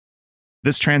 that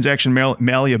this transaction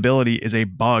malleability is a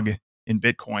bug in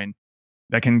Bitcoin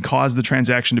that can cause the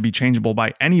transaction to be changeable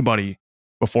by anybody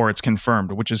before it's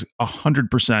confirmed, which is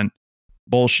 100%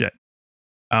 bullshit.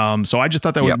 So I just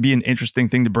thought that would be an interesting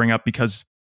thing to bring up, because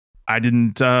it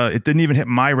didn't even hit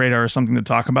my radar as something to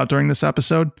talk about during this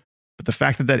episode. But the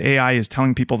fact that AI is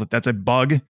telling people that that's a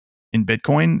bug in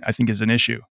Bitcoin, I think is an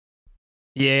issue.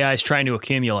 The AI is trying to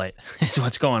accumulate. Is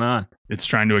what's going on. It's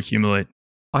trying to accumulate.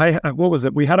 What was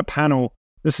it? We had a panel.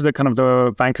 This is a kind of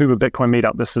the Vancouver Bitcoin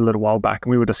meetup. This is a little while back,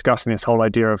 and we were discussing this whole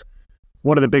idea of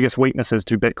what are the biggest weaknesses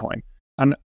to Bitcoin.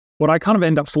 And what I kind of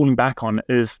end up falling back on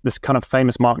is this kind of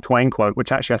famous Mark Twain quote,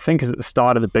 which actually I think is at the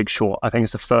start of The Big Short. I think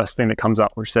it's the first thing that comes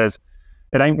up, which says,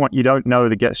 "It ain't what you don't know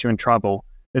that gets you in trouble.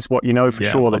 It's what you know for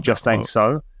sure that just ain't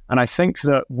so." And I think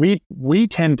that we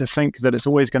tend to think that it's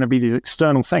always going to be these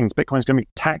external things. Bitcoin's going to be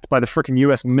attacked by the freaking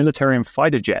US military and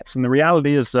fighter jets. And the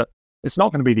reality is that it's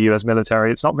not going to be the US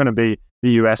military. It's not going to be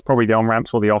the US, probably the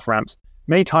on-ramps or the off-ramps.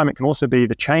 Many times it can also be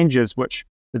the changes which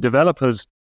the developers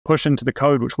push into the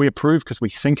code, which we approve because we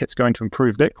think it's going to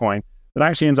improve Bitcoin, that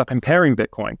actually ends up impairing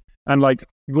Bitcoin. And like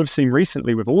we've seen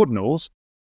recently with ordinals,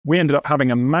 we ended up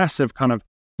having a massive kind of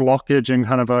blockage and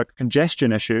kind of a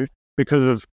congestion issue because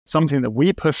of something that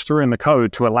we push through in the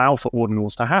code to allow for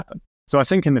ordinals to happen. So I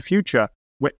think in the future,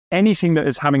 where anything that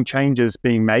is having changes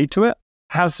being made to it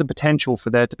has the potential for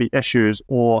there to be issues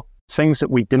or things that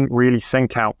we didn't really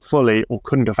think out fully or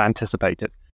couldn't have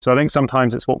anticipated. So I think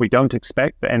sometimes it's what we don't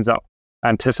expect that ends up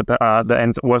it's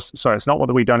not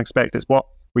what we don't expect, it's what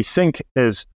we think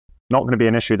is not going to be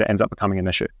an issue that ends up becoming an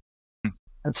issue.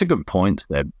 That's a good point,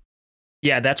 Seb.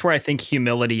 Yeah, that's where I think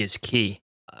humility is key.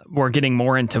 We're getting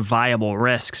more into viable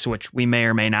risks, which we may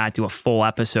or may not do a full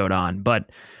episode on, but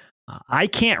I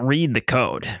can't read the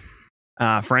code.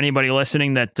 For anybody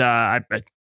listening that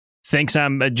thinks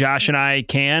Josh and I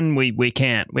can, we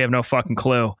can't. We have no fucking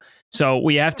clue. So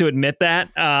we have to admit that.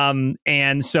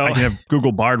 And so I can have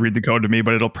Google Bard read the code to me,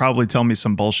 but it'll probably tell me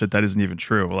some bullshit that isn't even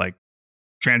true. Like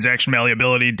transaction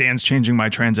malleability, Dan's changing my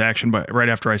transaction, but right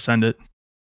after I send it.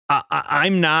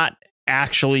 I'm not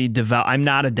actually I'm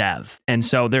not a dev. And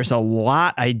so there's a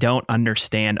lot I don't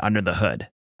understand under the hood.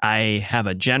 I have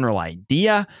a general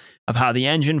idea of how the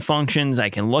engine functions. I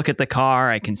can look at the car.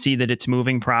 I can see that it's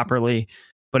moving properly.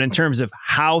 But in terms of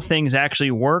how things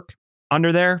actually work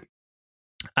under there,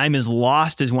 I'm as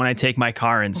lost as when I take my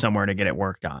car in somewhere to get it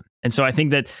worked on. And so I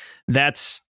think that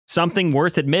that's something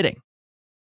worth admitting.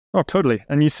 Oh, totally.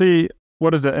 And you see,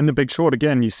 what is it in The Big Short?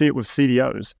 Again, you see it with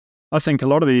CDOs. I think a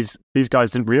lot of these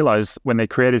guys didn't realize when they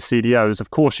created CDOs. Of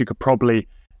course, you could probably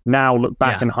now look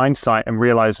back in hindsight and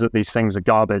realize that these things are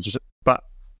garbage. But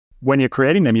when you're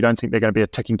creating them, you don't think they're going to be a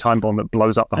ticking time bomb that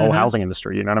blows up the whole housing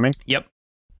industry. You know what I mean? Yep.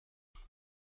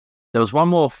 There was one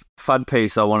more FUD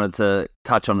piece I wanted to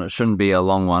touch on. It shouldn't be a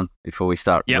long one before we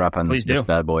start wrapping this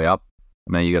bad boy up.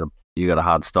 I mean, you got a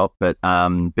hard stop, but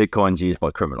Bitcoin's used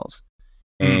by criminals.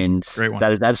 And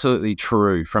that is absolutely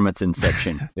true from its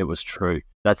inception. It was true.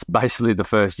 That's basically the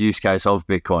first use case of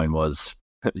Bitcoin was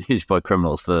used by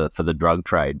criminals for the drug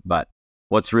trade. But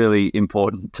what's really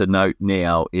important to note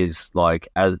now is, like,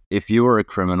 as if you were a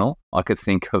criminal, I could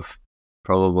think of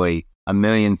probably a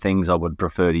million things I would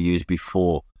prefer to use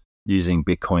before using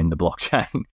Bitcoin, the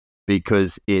blockchain,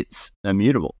 because it's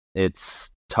immutable.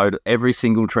 It's total. Every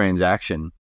single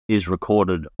transaction is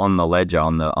recorded on the ledger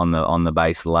on the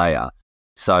base layer.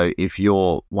 So if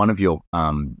one of your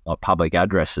public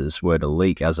addresses were to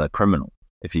leak as a criminal,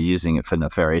 if you're using it for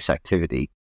nefarious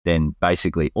activity, then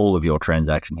basically all of your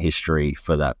transaction history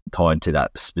for that tied to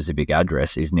that specific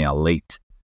address is now leaked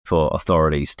for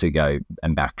authorities to go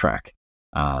and backtrack.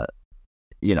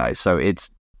 So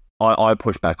I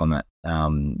push back on that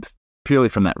purely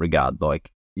from that regard.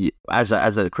 Like, as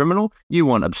a criminal, you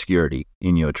want obscurity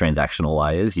in your transactional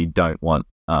layers. You don't want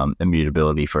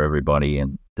immutability for everybody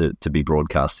and to be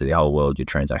broadcast to the whole world, your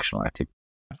transactional activity.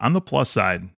 On the plus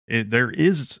side, there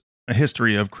is a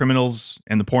history of criminals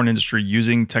and the porn industry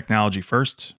using technology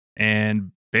first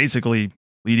and basically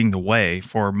leading the way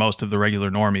for most of the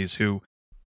regular normies who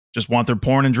just want their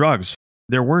porn and drugs.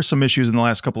 There were some issues in the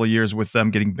last couple of years with them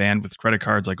getting banned with credit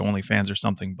cards like OnlyFans or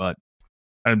something, but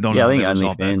I don't know. Yeah, I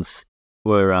think OnlyFans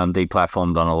were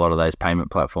deplatformed on a lot of those payment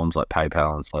platforms like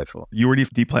PayPal and so forth. You were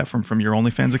deplatformed from your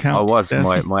OnlyFans account? I was.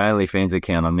 My OnlyFans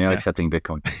account. I'm now accepting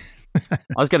Bitcoin. I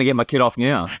was going to get my kid off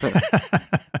now.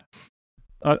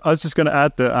 I was just going to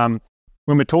add that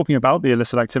when we're talking about the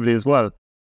illicit activity as well,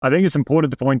 I think it's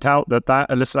important to point out that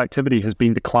illicit activity has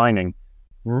been declining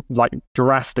like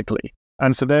drastically.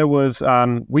 And so there was,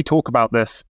 we talk about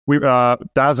this.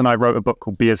 Daz and I wrote a book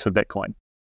called Beers for Bitcoin.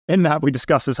 In that, we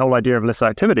discuss this whole idea of illicit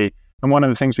activity. And one of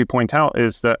the things we point out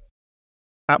is that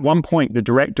at one point, the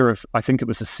director of, I think it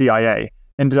was the CIA,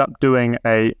 ended up doing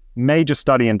a major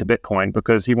study into Bitcoin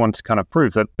because he wanted to kind of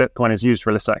prove that Bitcoin is used for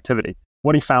illicit activity.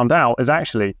 What he found out is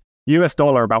actually US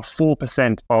dollar, about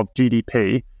 4% of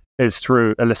GDP is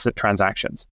through illicit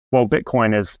transactions. While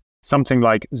Bitcoin is something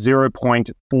like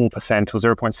 0.4% or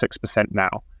 0.6% now.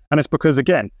 And it's because,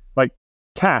 again, like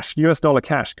cash, US dollar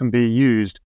cash can be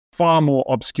used far more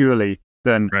obscurely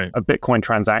than a Bitcoin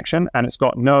transaction. And it's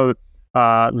got no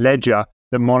ledger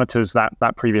that monitors that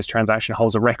previous transaction,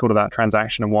 holds a record of that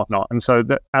transaction and whatnot. And so,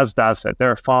 as Daz said, there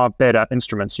are far better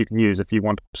instruments you can use if you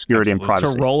want obscurity and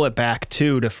privacy. To roll it back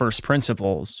to first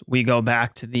principles, we go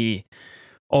back to the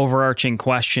overarching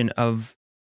question of,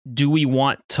 do we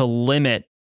want to limit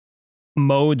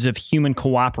modes of human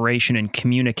cooperation and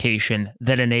communication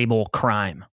that enable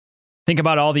crime? Think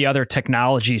about all the other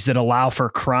technologies that allow for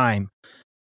crime.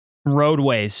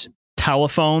 Roadways,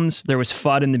 telephones. There was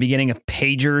FUD in the beginning of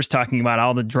pagers, talking about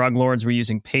all the drug lords were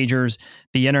using pagers.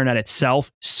 The internet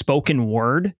itself, spoken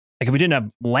word. Like if we didn't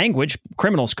have language,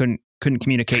 criminals couldn't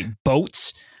communicate.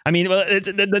 Boats. I mean,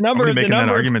 the number of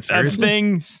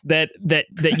things that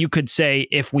you could say,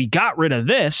 if we got rid of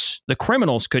this, the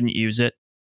criminals couldn't use it.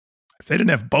 If they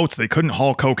didn't have boats, they couldn't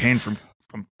haul cocaine from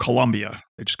Colombia.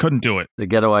 They just couldn't do it. The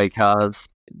getaway cars.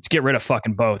 Let's get rid of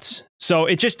fucking boats. So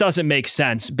it just doesn't make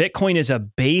sense. Bitcoin is a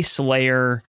base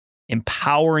layer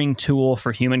empowering tool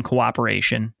for human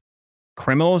cooperation.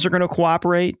 Criminals are going to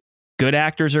cooperate. Good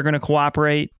actors are going to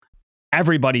cooperate.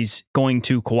 Everybody's going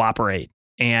to cooperate.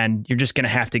 And you're just going to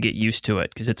have to get used to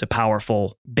it because it's a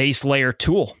powerful base layer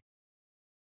tool.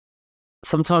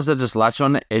 Sometimes they just latch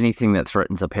on to anything that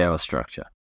threatens a power structure.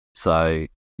 So,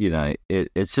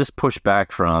 it's just pushed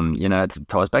back from, it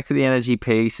ties back to the energy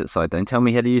piece. It's like, don't tell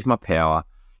me how to use my power.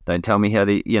 Don't tell me how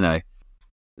to,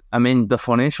 I mean, the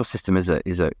financial system is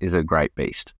a great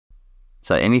beast.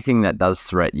 So anything that does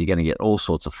threat, you're going to get all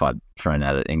sorts of FUD thrown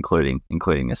at it, including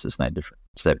this is no different.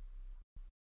 So,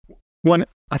 one,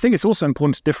 I think it's also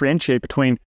important to differentiate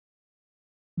between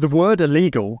the word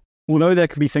illegal, although there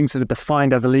can be things that are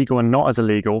defined as illegal and not as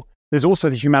illegal. There's also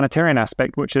the humanitarian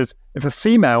aspect, which is if a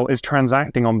female is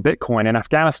transacting on Bitcoin in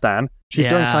Afghanistan, she's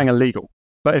doing something illegal.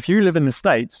 But if you live in the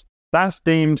States, that's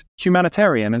deemed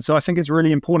humanitarian. And so I think it's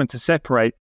really important to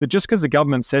separate that just because the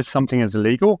government says something is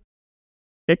illegal,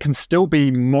 it can still be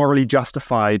morally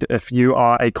justified if you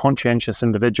are a conscientious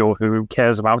individual who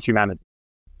cares about humanity.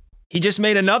 He just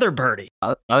made another birdie.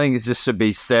 I think it just should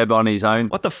be Seb on his own.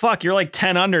 What the fuck? You're like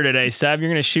 10 under today, Seb. You're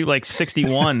going to shoot like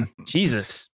 61.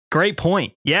 Jesus. Great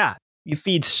point. Yeah. You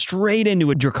feed straight into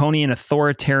a draconian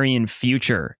authoritarian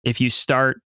future if you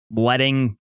start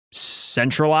letting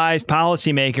centralized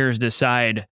policymakers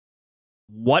decide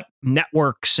what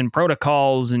networks and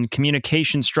protocols and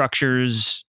communication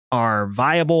structures are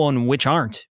viable and which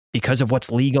aren't because of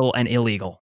what's legal and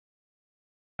illegal.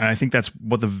 And I think that's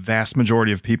what the vast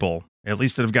majority of people, at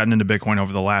least that have gotten into Bitcoin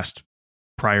over the last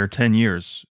prior 10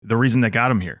 years, the reason that got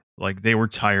them here, like they were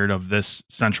tired of this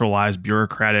centralized,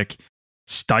 bureaucratic,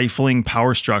 stifling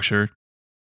power structure,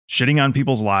 shitting on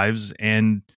people's lives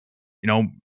and,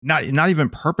 not even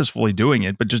purposefully doing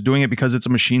it, but just doing it because it's a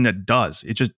machine that does.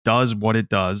 It just does what it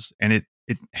does. And it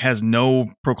has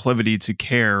no proclivity to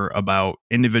care about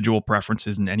individual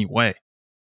preferences in any way.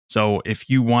 So if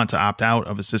you want to opt out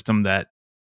of a system that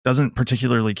doesn't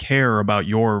particularly care about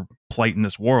your plight in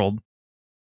this world,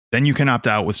 then you can opt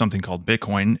out with something called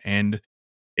Bitcoin. And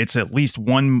it's at least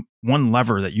one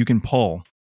lever that you can pull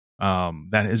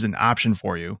that is an option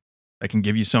for you that can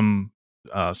give you some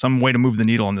way to move the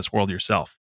needle in this world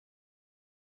yourself.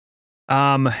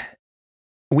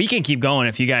 We can keep going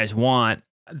if you guys want.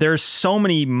 There's so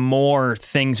many more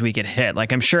things we could hit.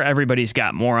 Like I'm sure everybody's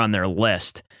got more on their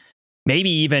list. Maybe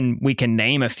even we can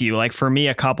name a few. Like for me,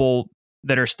 a couple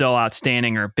that are still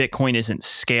outstanding are Bitcoin isn't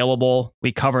scalable.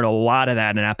 We covered a lot of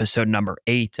that in episode number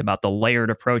 8 about the layered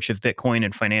approach of Bitcoin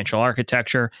and financial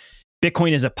architecture.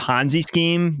 Bitcoin is a Ponzi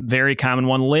scheme, very common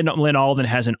one. Lynn Alden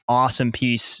has an awesome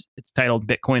piece. It's titled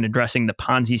Bitcoin Addressing the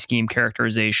Ponzi Scheme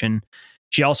Characterization.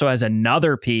 She also has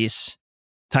another piece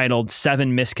titled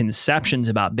 7 Misconceptions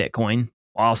About Bitcoin.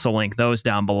 I'll also link those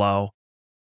down below.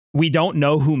 We don't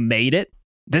know who made it.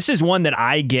 This is one that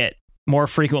I get more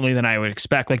frequently than I would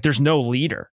expect. Like there's no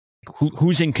leader.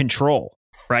 Who's in control,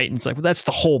 right? And it's like, well, that's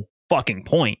the whole fucking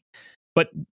point.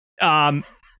 But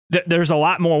there's a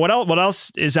lot more. What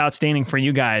else is outstanding for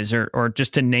you guys, or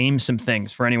just to name some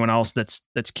things for anyone else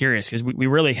that's curious? Because we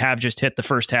really have just hit the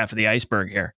first half of the iceberg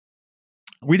here.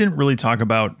 We didn't really talk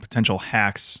about potential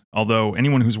hacks, although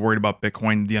anyone who's worried about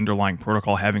Bitcoin, the underlying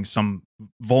protocol having some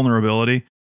vulnerability,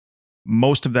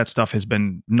 most of that stuff has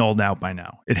been nulled out by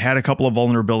now. It had a couple of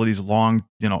vulnerabilities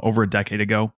over a decade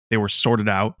ago. They were sorted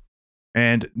out,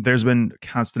 and there's been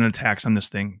constant attacks on this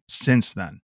thing since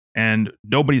then. And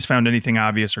nobody's found anything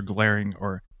obvious or glaring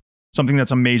or something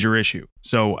that's a major issue.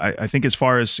 So I think as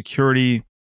far as security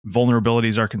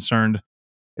vulnerabilities are concerned,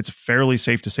 it's fairly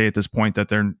safe to say at this point that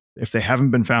if they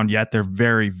haven't been found yet, they're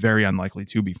very, very unlikely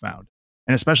to be found.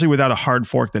 And especially without a hard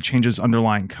fork that changes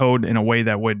underlying code in a way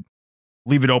that would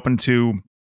leave it open to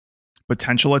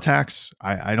potential attacks,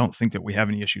 I don't think that we have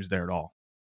any issues there at all.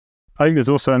 I think there's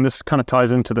also, and this kind of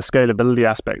ties into the scalability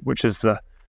aspect, which is the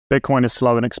Bitcoin is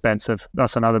slow and expensive.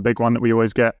 That's another big one that we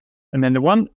always get. And then the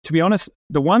one, to be honest,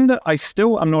 the one that I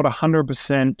still am not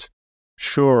 100%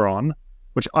 sure on,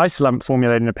 which I still haven't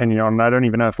formulated an opinion on, and I don't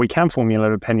even know if we can formulate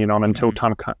an opinion on until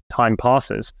time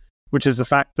passes, which is the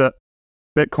fact that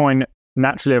Bitcoin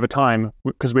naturally over time,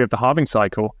 because we have the halving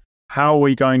cycle, how are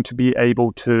we going to be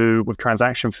able to, with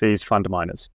transaction fees, fund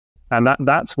miners? And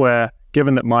that's where,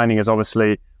 given that mining is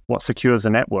obviously what secures the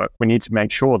network, we need to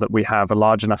make sure that we have a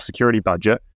large enough security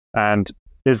budget. And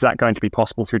is that going to be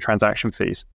possible through transaction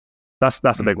fees? That's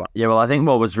a big one. Yeah, well, I think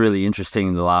what was really interesting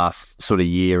in the last sort of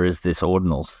year is this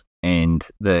ordinals and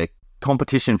the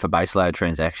competition for base layer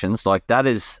transactions. Like that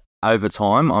is, over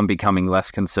time, I'm becoming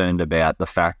less concerned about the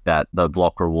fact that the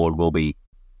block reward will be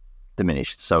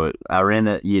diminished. So around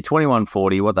the year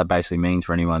 2140, what that basically means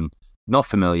for anyone not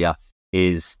familiar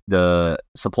is the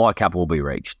supply cap will be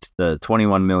reached. The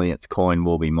 21 millionth coin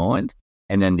will be mined.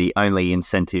 And then the only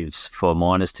incentives for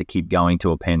miners to keep going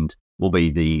to append will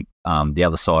be the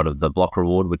other side of the block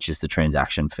reward, which is the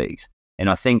transaction fees. And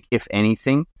I think, if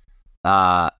anything,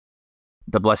 the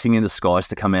blessing in disguise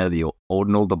to come out of the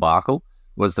ordinal debacle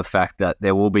was the fact that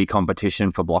there will be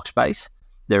competition for block space.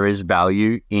 There is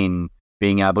value in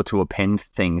being able to append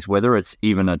things, whether it's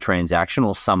even a transaction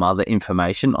or some other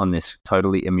information on this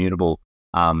totally immutable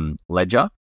ledger.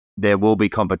 There will be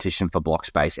competition for block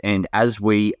space. And as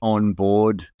we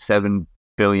onboard 7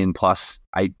 billion plus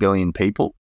 8 billion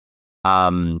people,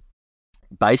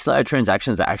 base layer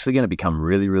transactions are actually going to become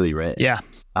really, really rare. Yeah.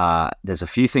 There's a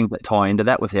few things that tie into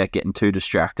that without getting too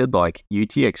distracted, like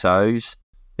UTXOs.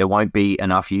 There won't be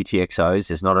enough UTXOs.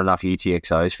 There's not enough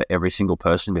UTXOs for every single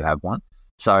person to have one.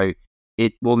 So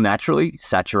it will naturally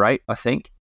saturate, I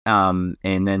think. And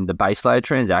then the base layer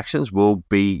transactions will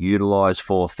be utilized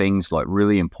for things like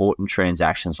really important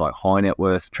transactions like high net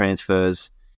worth transfers.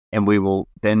 And we will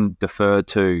then defer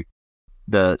to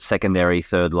the secondary,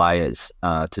 third layers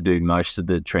to do most of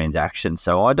the transactions.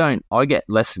 So I get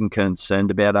less than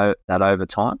concerned about that over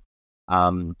time.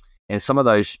 And some of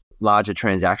those larger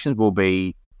transactions will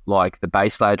be like the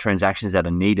base layer transactions that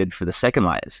are needed for the second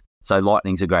layers. So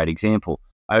Lightning's a great example.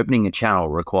 Opening a channel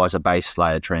requires a base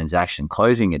layer transaction.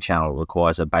 Closing a channel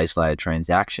requires a base layer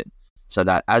transaction. So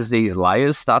that as these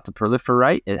layers start to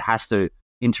proliferate, it has to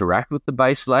interact with the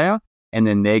base layer, and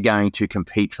then they're going to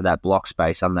compete for that block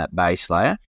space on that base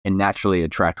layer and naturally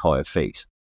attract higher fees.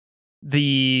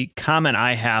 The comment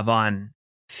I have on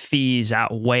fees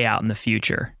way out in the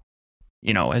future,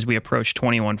 as we approach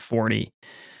 2140,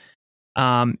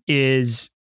 is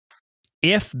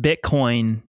if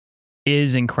Bitcoin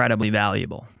is incredibly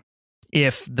valuable,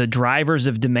 if the drivers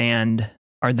of demand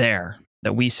are there,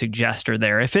 that we suggest are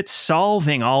there, if it's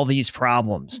solving all these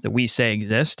problems that we say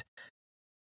exist,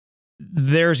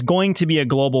 there's going to be a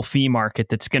global fee market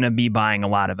that's going to be buying a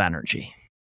lot of energy.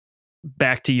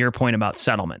 Back to your point about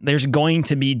settlement, there's going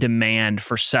to be demand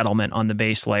for settlement on the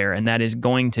base layer, and that is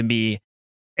going to be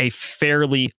a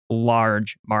fairly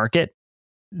large market.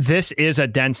 This is a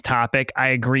dense topic. I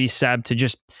agree, Seb, to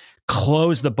just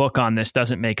close the book on this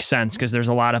doesn't make sense because there's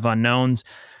a lot of unknowns.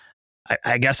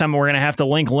 I guess we're going to have to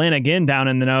link Lynn again down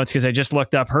in the notes because I just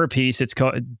looked up her piece. It's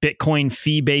called Bitcoin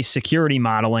Fee-Based Security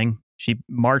Modeling.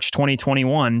 March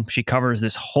 2021, she covers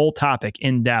this whole topic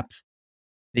in depth,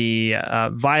 the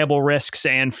viable risks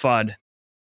and FUD.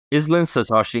 Is Lynn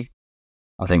Satoshi?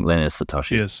 I think Lynn is Satoshi.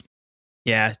 She is.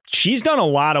 Yeah, she's done a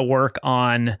lot of work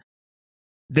on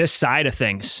this side of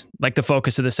things, like the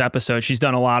focus of this episode. She's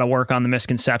done a lot of work on the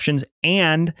misconceptions.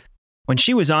 And when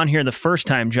she was on here the first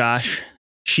time, Josh,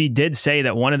 she did say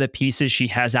that one of the pieces she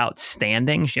has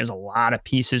outstanding, she has a lot of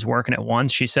pieces working at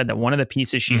once. She said that one of the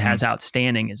pieces she has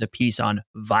outstanding is a piece on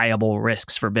viable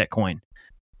risks for Bitcoin.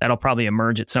 That'll probably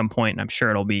emerge at some point, and I'm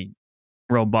sure it'll be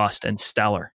robust and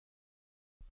stellar.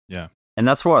 Yeah. And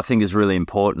that's what I think is really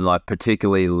important, like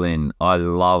particularly Lynn. I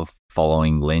love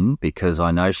following Lynn because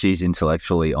I know she's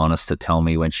intellectually honest to tell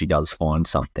me when she does find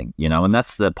something, and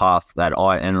that's the path that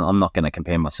and I'm not going to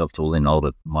compare myself to Lynn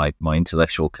Older. My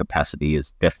intellectual capacity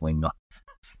is definitely not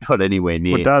anywhere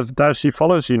near. Well, Daz, she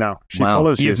follows you now. She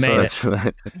follows you. You've made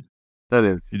it.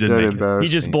 Don't embarrass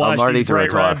He just me. blushed. I'm ready He's to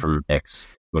bright retire red. from X.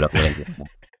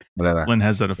 Whatever. Lynn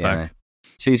has that effect.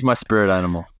 She's my spirit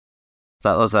animal. So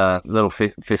that was a little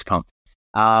fist pump.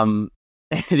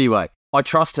 Anyway, I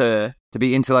trust her to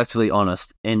be intellectually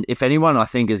honest. And if anyone I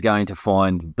think is going to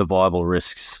find the viable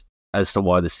risks as to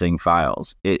why this thing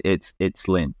fails, it's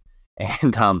Lynn.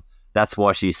 And that's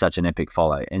why she's such an epic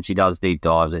follow. And she does deep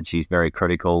dives and she's very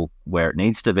critical where it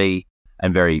needs to be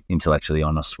and very intellectually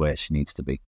honest where she needs to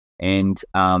be. And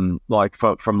from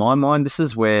my mind, this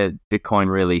is where Bitcoin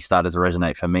really started to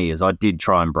resonate for me, as I did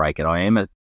try and break it. I am a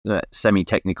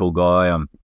semi-technical guy.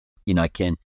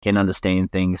 Can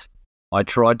understand things. I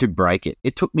tried to break it.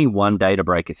 It took me one day to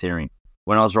break Ethereum.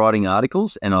 When I was writing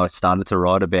articles and I started to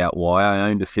write about why I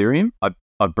owned Ethereum,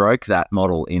 I broke that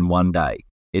model in one day.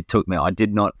 It took me,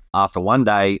 after one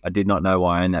day, I did not know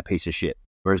why I owned that piece of shit.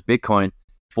 Whereas Bitcoin,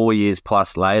 4 years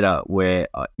plus later, where,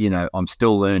 I'm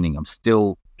still learning, I'm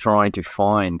still trying to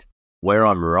find where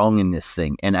I'm wrong in this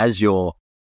thing. And as your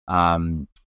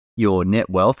net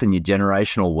wealth and your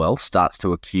generational wealth starts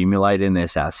to accumulate in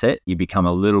this asset, you become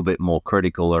a little bit more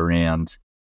critical around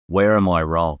where am I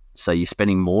wrong? So I'm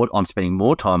spending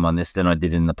more time on this than I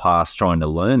did in the past trying to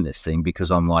learn this thing, because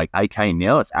I'm like, okay,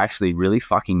 now it's actually really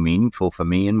fucking meaningful for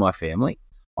me and my family.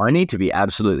 I need to be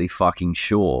absolutely fucking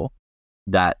sure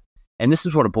that, and this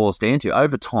is what it boils down to,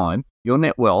 over time, your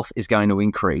net wealth is going to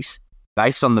increase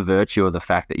based on the virtue of the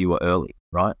fact that you were early,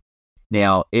 right?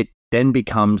 Now, it then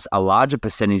becomes a larger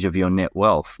percentage of your net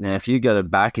wealth. Now, if you go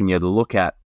back and you look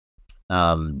at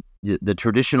the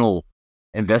traditional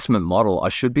investment model, I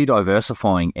should be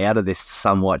diversifying out of this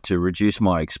somewhat to reduce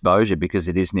my exposure, because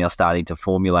it is now starting to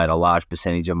formulate a large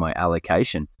percentage of my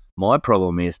allocation. My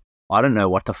problem is I don't know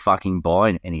what to fucking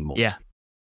buy anymore. Yeah.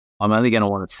 I'm only going to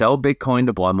want to sell Bitcoin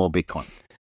to buy more Bitcoin.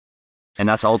 And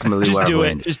that's ultimately Just where do I've it.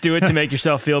 landed. Just do it to make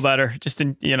yourself feel better.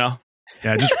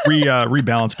 Yeah, just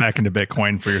rebalance back into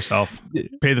Bitcoin for yourself.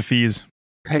 Pay the fees.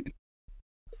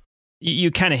 You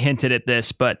kind of hinted at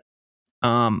this, but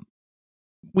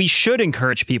we should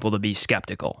encourage people to be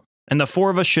skeptical. And the four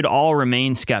of us should all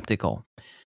remain skeptical.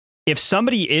 If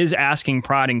somebody is asking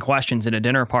prodding questions at a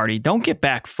dinner party, don't get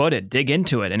back-footed. Dig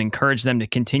into it and encourage them to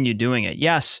continue doing it.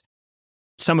 Yes,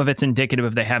 some of it's indicative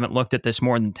if they haven't looked at this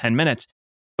more than 10 minutes,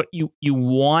 but you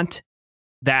want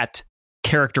that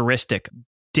characteristic.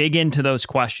 Dig into those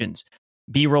questions.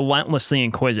 Be relentlessly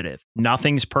inquisitive.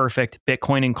 Nothing's perfect,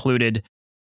 Bitcoin included.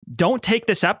 Don't take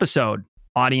this episode,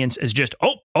 audience, as just,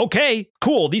 oh, okay,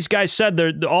 cool. These guys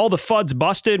said all the FUD's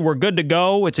busted. We're good to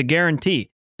go. It's a guarantee.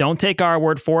 Don't take our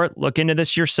word for it. Look into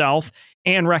this yourself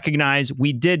and recognize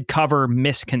we did cover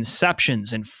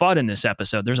misconceptions and FUD in this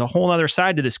episode. There's a whole other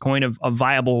side to this coin of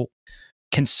viable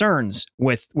concerns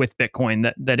with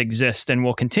Bitcoin that exist and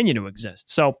will continue to exist.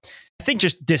 So I think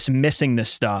just dismissing this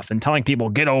stuff and telling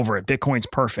people, get over it, Bitcoin's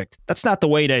perfect, that's not the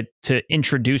way to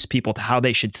introduce people to how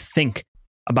they should think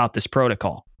about this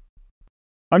protocol.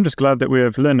 I'm just glad that we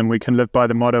have Lynn and we can live by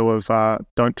the motto of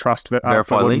don't trust,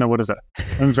 verify Lynn. No, what is it?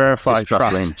 And verify, Just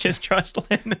trust Lynn. Just trust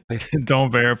Lynn.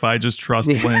 Don't verify, just trust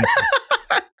Lynn.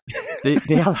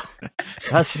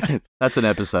 That's an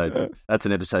episode. That's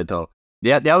an episode title.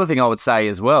 The other thing I would say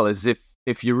as well is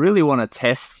if you really want to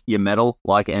test your metal,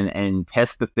 and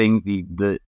test the thing,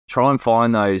 the try and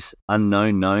find those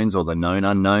unknown knowns or the known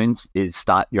unknowns, is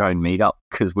start your own meetup,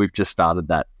 because we've just started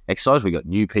that exercise. We got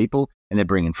new people and they're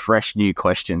bringing fresh new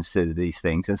questions to these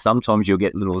things, and sometimes you'll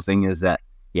get little zingers that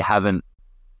you haven't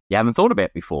thought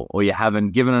about before, or you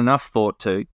haven't given enough thought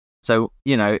to. So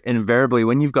invariably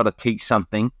when you've got to teach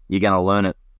something, you're going to learn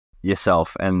it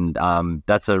yourself, and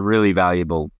that's a really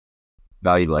valuable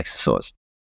exercise.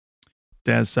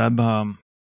 Daz, Seb,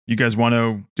 you guys want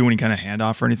to do any kind of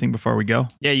handoff or anything before we go?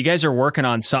 Yeah, you guys are working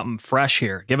on something fresh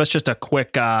here. Give us just a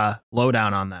quick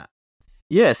lowdown on that.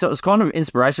 Yeah, so it was kind of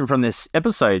inspiration from this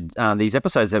episode, these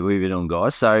episodes that we've been on,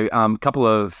 guys. So a couple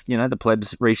of, the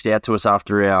plebs reached out to us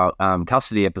after our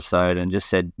custody episode and just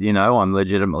said, I'm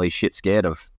legitimately shit scared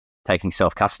of taking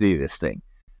self-custody of this thing.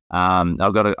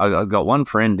 I've got one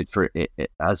friend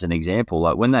as an example.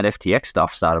 Like when that FTX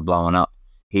stuff started blowing up,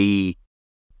 he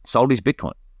sold his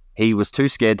Bitcoin. He was too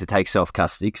scared to take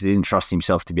self-custody because he didn't trust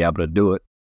himself to be able to do it.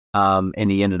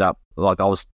 And he ended up, like I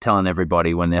was telling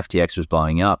everybody when the FTX was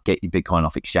blowing up, get your Bitcoin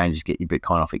off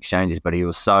exchanges. But he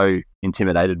was so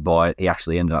intimidated by it, he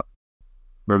actually ended up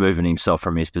removing himself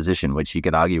from his position, which you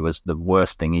could argue was the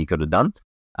worst thing he could have done.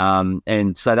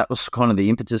 And so that was kind of the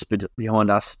impetus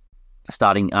behind us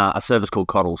starting a service called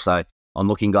Coddle. So on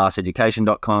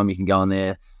lookingglasseducation.com, you can go on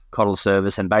there, Coddle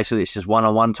service, and basically it's just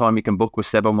one-on-one time you can book with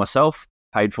Seb or myself,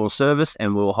 paid for service,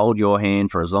 and we'll hold your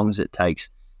hand for as long as it takes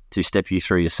to step you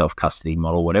through your self-custody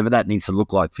model, whatever that needs to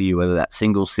look like for you, whether that's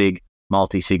single SIG,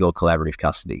 multi-SIG, or collaborative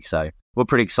custody. So we're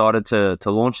pretty excited to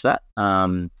launch that.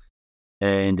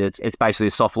 And it's basically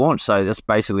a soft launch. So that's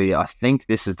basically, I think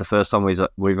this is the first time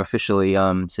we've officially,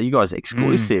 so you guys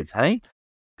exclusive, hey?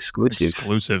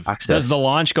 Exclusive access. Does the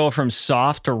launch go from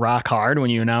soft to rock hard when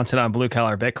you announce it on Blue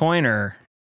Collar Bitcoin, or?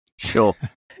 Sure.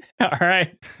 All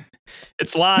right.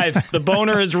 It's live. The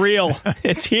boner is real.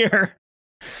 It's here.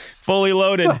 Fully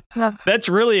loaded. That's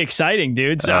really exciting,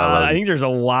 dudes. I think there's a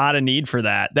lot of need for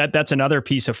that. That's another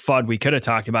piece of FUD we could have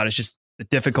talked about. It's just the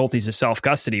difficulties of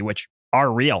self-custody, which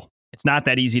are real. It's not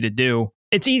that easy to do.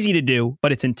 It's easy to do,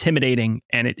 but it's intimidating,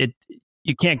 and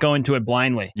you can't go into it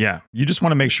blindly. Yeah. You just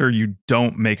want to make sure you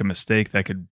don't make a mistake that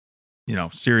could,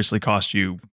 seriously cost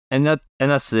you. And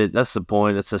that's it. That's the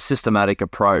point. It's a systematic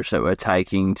approach that we're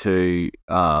taking to,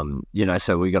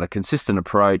 so we got a consistent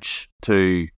approach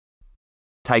to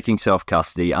taking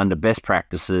self-custody under best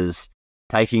practices,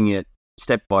 taking it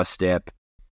step by step,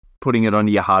 putting it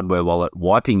onto your hardware wallet,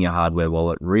 wiping your hardware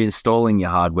wallet, reinstalling your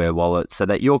hardware wallet so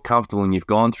that you're comfortable and you've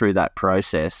gone through that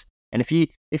process. And if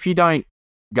you don't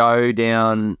go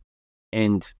down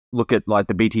and look at like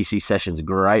the BTC sessions, a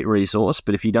great resource,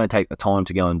 but if you don't take the time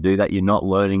to go and do that, you're not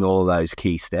learning all of those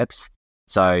key steps.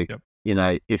 So,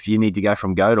 if you need to go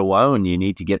from go to woe and you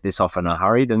need to get this off in a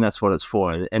hurry, then that's what it's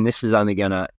for. And this is only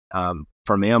going to,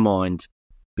 from our mind,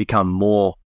 become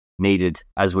more needed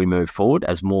as we move forward,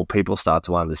 as more people start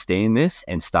to understand this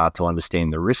and start to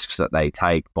understand the risks that they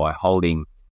take by holding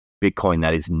Bitcoin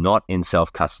that is not in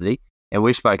self-custody. And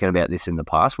we've spoken about this in the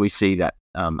past. We see that,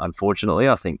 unfortunately,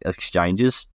 I think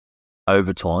exchanges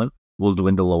over time will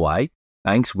dwindle away.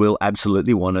 Banks will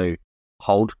absolutely want to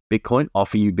hold Bitcoin,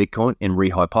 offer you Bitcoin, and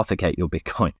rehypothecate your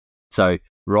Bitcoin. So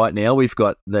right now we've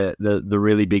got the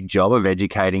really big job of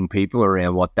educating people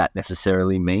around what that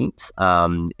necessarily means,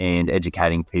 and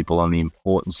educating people on the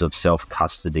importance of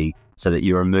self-custody so that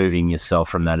you're removing yourself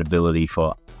from that ability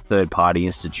for third-party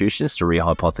institutions to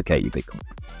rehypothecate your Bitcoin.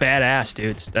 Badass,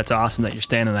 dudes. That's awesome that you're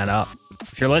standing that up.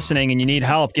 If you're listening and you need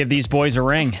help, give these boys a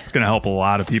ring. It's going to help a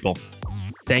lot of people.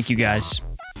 Thank you, guys.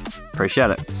 Appreciate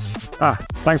it.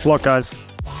 Thanks a lot, guys.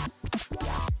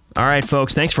 All right,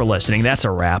 folks. Thanks for listening. That's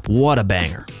a wrap. What a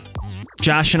banger.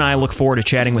 Josh and I look forward to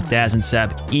chatting with Daz and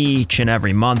Seb each and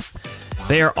every month.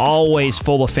 They are always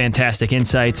full of fantastic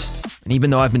insights. And even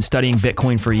though I've been studying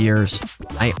Bitcoin for years,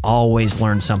 I always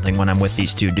learn something when I'm with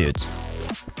these two dudes.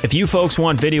 If you folks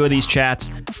want video of these chats,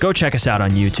 go check us out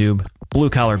on YouTube, Blue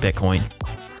Collar Bitcoin.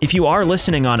 If you are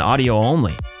listening on audio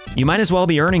only, you might as well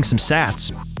be earning some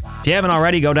sats. If you haven't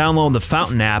already, go download the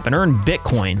Fountain app and earn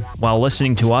Bitcoin while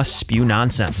listening to us spew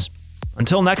nonsense.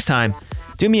 Until next time,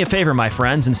 do me a favor, my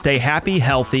friends, and stay happy,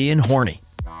 healthy, and horny.